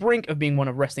on the brink of being one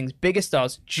of wrestling's biggest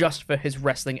stars just for his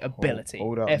wrestling ability.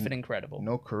 Hold up. Effing incredible.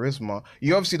 No charisma.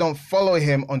 You obviously don't follow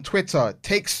him on Twitter.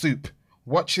 Take Soup.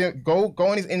 Watch it. Go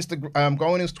on his Instagram.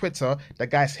 Go on his Twitter. That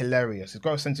guy's hilarious. He's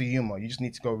got a sense of humor. You just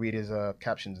need to go read his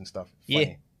captions and stuff. Funny.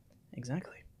 Yeah,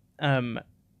 exactly.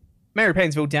 Mary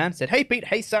Painesville Dan said, hey Pete,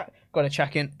 hey Sat, got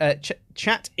to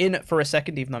chat in for a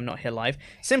second, even though I'm not here live.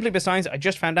 Simply besides, I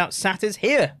just found out Sat is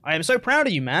here. I am so proud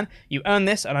of you, man. You earned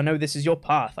this, and I know this is your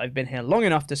path. I've been here long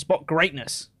enough to spot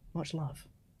greatness. Much love.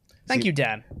 Thank you,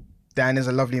 Dan. Dan is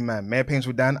a lovely man. Mayor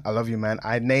Painesville Dan, I love you, man.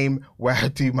 I name where I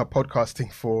do my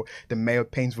podcasting for the Mayor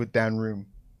Painesville Dan room.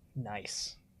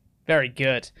 Nice. Very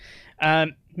good.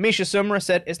 Misha Sumra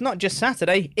said, it's not just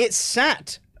Saturday, it's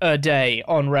Sat a day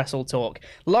on Wrestle Talk.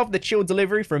 Love the chill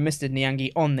delivery from Mr.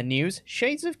 Nyangi on the news.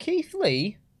 Shades of Keith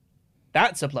Lee.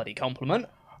 That's a bloody compliment.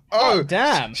 Oh,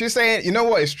 damn. She's saying, you know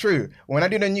what? It's true. When I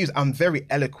do the news, I'm very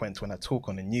eloquent when I talk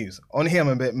on the news. On here, I'm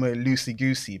a bit more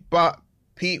loosey-goosey. But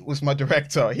Pete was my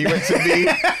director. He went to me,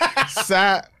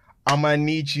 Sat, I'm going to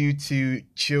need you to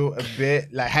chill a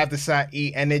bit, like have the Sat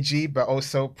E energy, but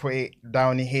also put it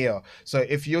down here. So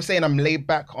if you're saying I'm laid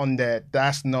back on there,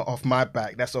 that's not off my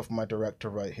back. That's off my director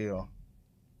right here.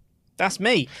 That's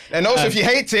me. And also, if you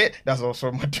hate it, that's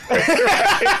also my director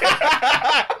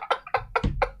right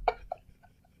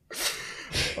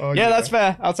Oh, yeah, that's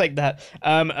fair. I'll take that.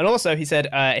 And also, he said,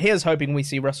 here's hoping we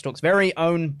see Wrestle Talk's very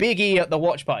own Big E at the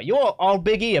watch party. You're all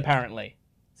Big E, apparently,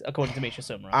 according to Misha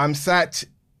Sumra. I'm Sat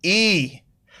E.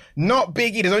 Not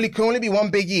Big E. Can only be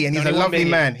one Big E, and he's a lovely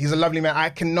man. He's a lovely man. I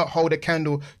cannot hold a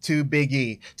candle to Big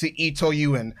E, to Ito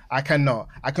Ewan. I cannot.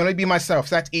 I can only be myself.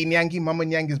 Sat E Nyangi, Mama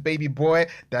Nyangi's baby boy.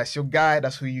 That's your guy.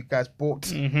 That's who you guys bought.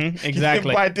 Mm-hmm, exactly. You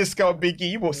didn't buy a discount Big E.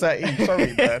 You bought Sat E.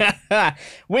 Sorry, man.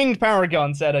 Winged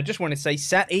Paragon said, I just want to say,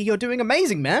 Sat E, you're doing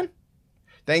amazing, man.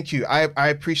 Thank you. I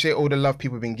appreciate all the love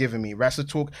people have been giving me. Wrestle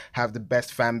Talk have the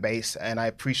best fan base, and I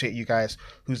appreciate you guys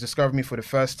who's discovered me for the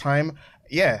first time.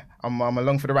 Yeah, I'm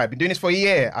along for the ride. Been doing this for a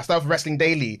year. I started with Wrestling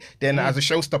Daily. Then as a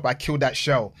showstopper, I killed that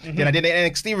show. Then I did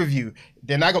an NXT review.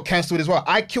 Then I got cancelled as well.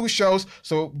 I kill shows,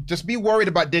 so just be worried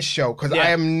about this show, because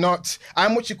I'm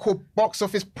what you call box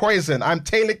office poison. I'm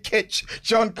Taylor Kitsch,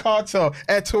 John Carter,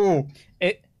 et al.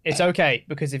 It's okay,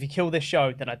 because if you kill this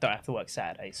show, then I don't have to work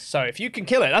Saturdays. So if you can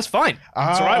kill it, that's fine.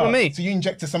 It's all right with me. So you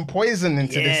injected some poison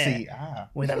into the sea.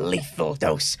 With a lethal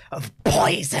dose of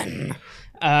poison.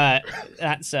 That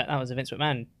was a Vince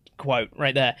McMahon quote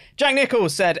right there. Jack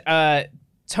Nichols said,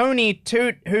 Tony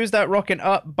Toot, who's that rocking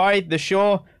up by the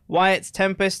shore? Wyatt's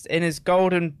Tempest in his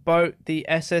golden boat. The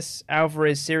SS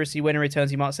Alvarez seriously winner returns.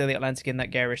 He might sail the Atlantic in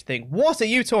that garish thing. What are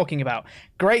you talking about?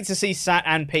 Great to see Sat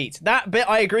and Pete. That bit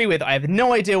I agree with. I have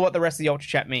no idea what the rest of the Ultra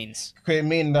Chat means. Could it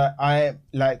mean that I,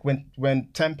 like, when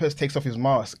Tempest takes off his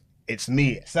mask, it's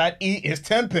me. Sat E is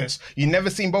Tempest. You never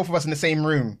seen both of us in the same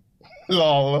room.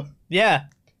 Lol. Yeah.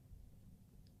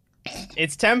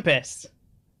 It's Tempest.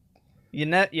 You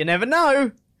never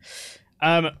know.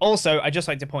 Also, I'd just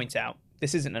like to point out,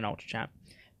 this isn't an Ultra Chat,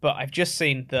 but I've just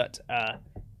seen that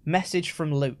message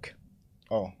from Luke.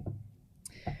 Oh.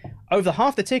 Over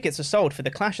half the tickets are sold for the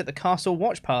Clash at the Castle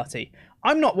watch party.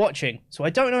 I'm not watching, so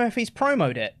I don't know if he's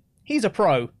promoted it. He's a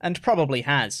pro, and probably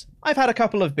has. I've had a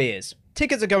couple of beers.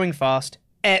 Tickets are going fast,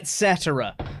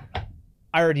 etc.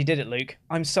 I already did it, Luke.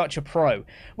 I'm such a pro.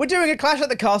 We're doing a Clash at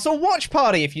the Castle watch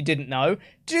party, if you didn't know.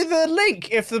 Do the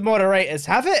link if the moderators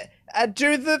have it.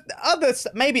 Do the others.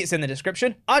 Maybe it's in the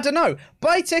description. I don't know.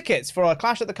 Buy tickets for our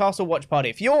Clash at the Castle watch party.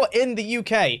 If you're in the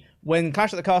UK when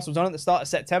Clash at the Castle was on at the start of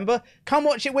September, come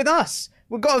watch it with us.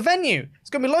 We've got a venue. It's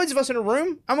going to be loads of us in a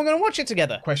room, and we're going to watch it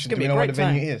together. Question, do we know what the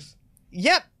venue is?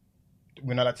 Yep.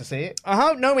 We're not allowed to say it?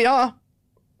 No, we are.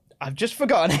 I've just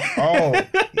forgotten. Oh.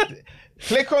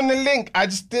 Click on the link. I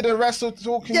just did a Wrestle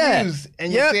Talk news,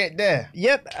 and you see it there.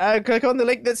 Yep. Click on the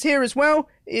link that's here as well.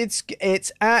 It's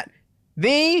at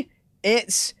the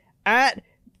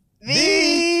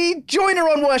Joiner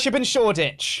on Worship in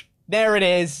Shoreditch. There it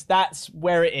is. That's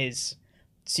where it is.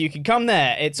 So you can come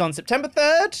there. It's on September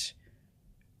 3rd.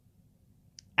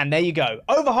 And there you go.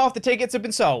 Over half the tickets have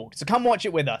been sold. So come watch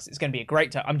it with us. It's going to be a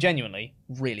great time. I'm genuinely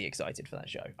really excited for that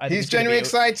show. He's genuinely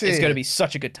excited. It's going to be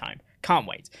such a good time. Can't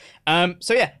wait.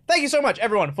 So yeah, thank you so much,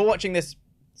 everyone, for watching this,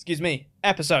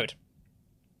 episode.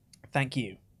 Thank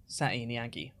you, Satty and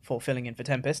Yankee, for filling in for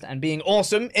Tempest and being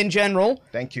awesome in general.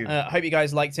 Thank you. I hope you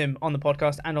guys liked him on the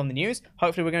podcast and on the news.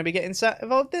 Hopefully we're going to be getting Sat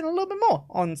involved in a little bit more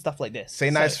on stuff like this.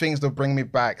 Say nice things, they'll bring me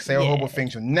back. Say horrible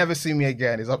things, you'll never see me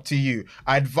again. It's up to you.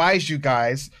 I advise you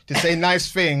guys to say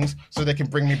nice things so they can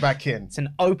bring me back in. It's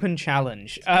an open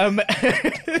challenge.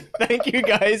 Thank you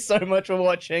guys so much for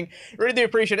watching. Really do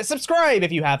appreciate it. Subscribe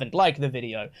if you haven't. Like the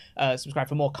video. Subscribe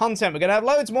for more content. We're going to have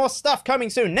loads more stuff coming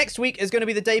soon. Next week is going to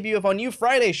be the debut of our new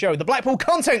Friday show, the Blackpool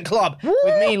Content Club. Woo!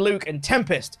 With me, Luke, and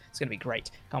Tempest. It's going to be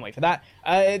great. Can't wait for that.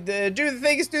 Do the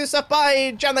things, do the stuff.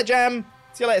 Bye. Jam that jam.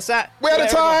 See you later, Sat. We're out of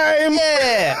time.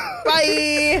 Yeah.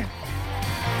 Bye.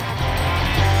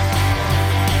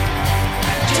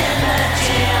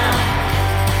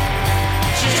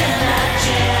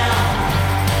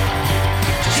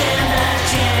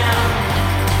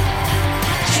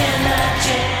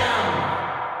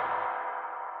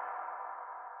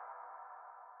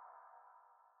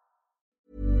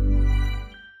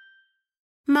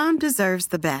 Mom deserves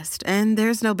the best, and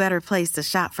there's no better place to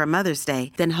shop for Mother's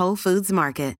Day than Whole Foods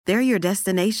Market. They're your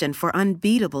destination for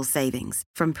unbeatable savings,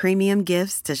 from premium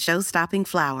gifts to show-stopping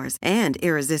flowers and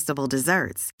irresistible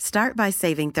desserts. Start by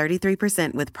saving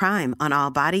 33% with Prime on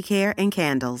all body care and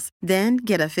candles. Then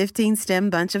get a 15-stem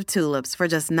bunch of tulips for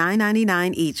just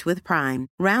 $9.99 each with Prime.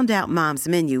 Round out Mom's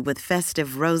menu with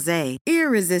festive rosé,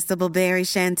 irresistible berry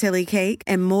chantilly cake,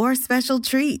 and more special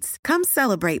treats. Come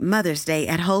celebrate Mother's Day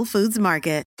at Whole Foods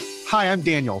Market. Hi, I'm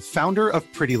Daniel, founder of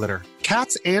Pretty Litter.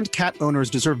 Cats and cat owners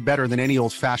deserve better than any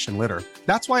old-fashioned litter.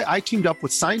 That's why I teamed up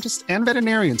with scientists and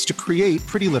veterinarians to create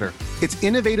Pretty Litter. Its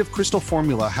innovative crystal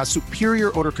formula has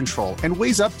superior odor control and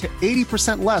weighs up to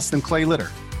 80% less than clay litter.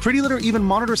 Pretty Litter even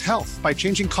monitors health by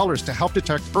changing colors to help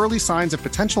detect early signs of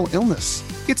potential illness.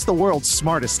 It's the world's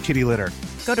smartest kitty litter.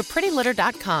 Go to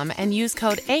prettylitter.com and use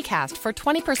code ACAST for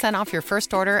 20% off your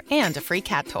first order and a free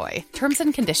cat toy. Terms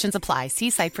and conditions apply. See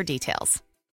site for details.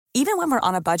 Even when we're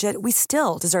on a budget, we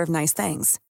still deserve nice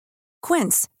things.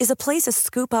 Quince is a place to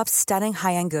scoop up stunning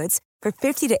high-end goods for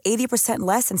 50 to 80%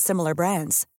 less than similar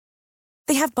brands.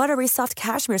 They have buttery soft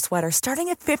cashmere sweaters starting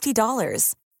at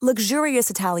 $50, luxurious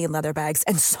Italian leather bags,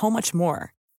 and so much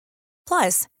more.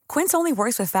 Plus, Quince only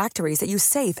works with factories that use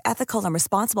safe, ethical, and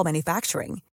responsible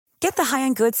manufacturing. Get the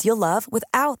high-end goods you'll love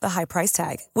without the high price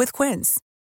tag with Quince.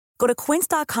 Go to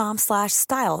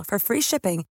quince.com/style for free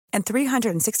shipping and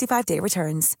 365-day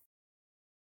returns.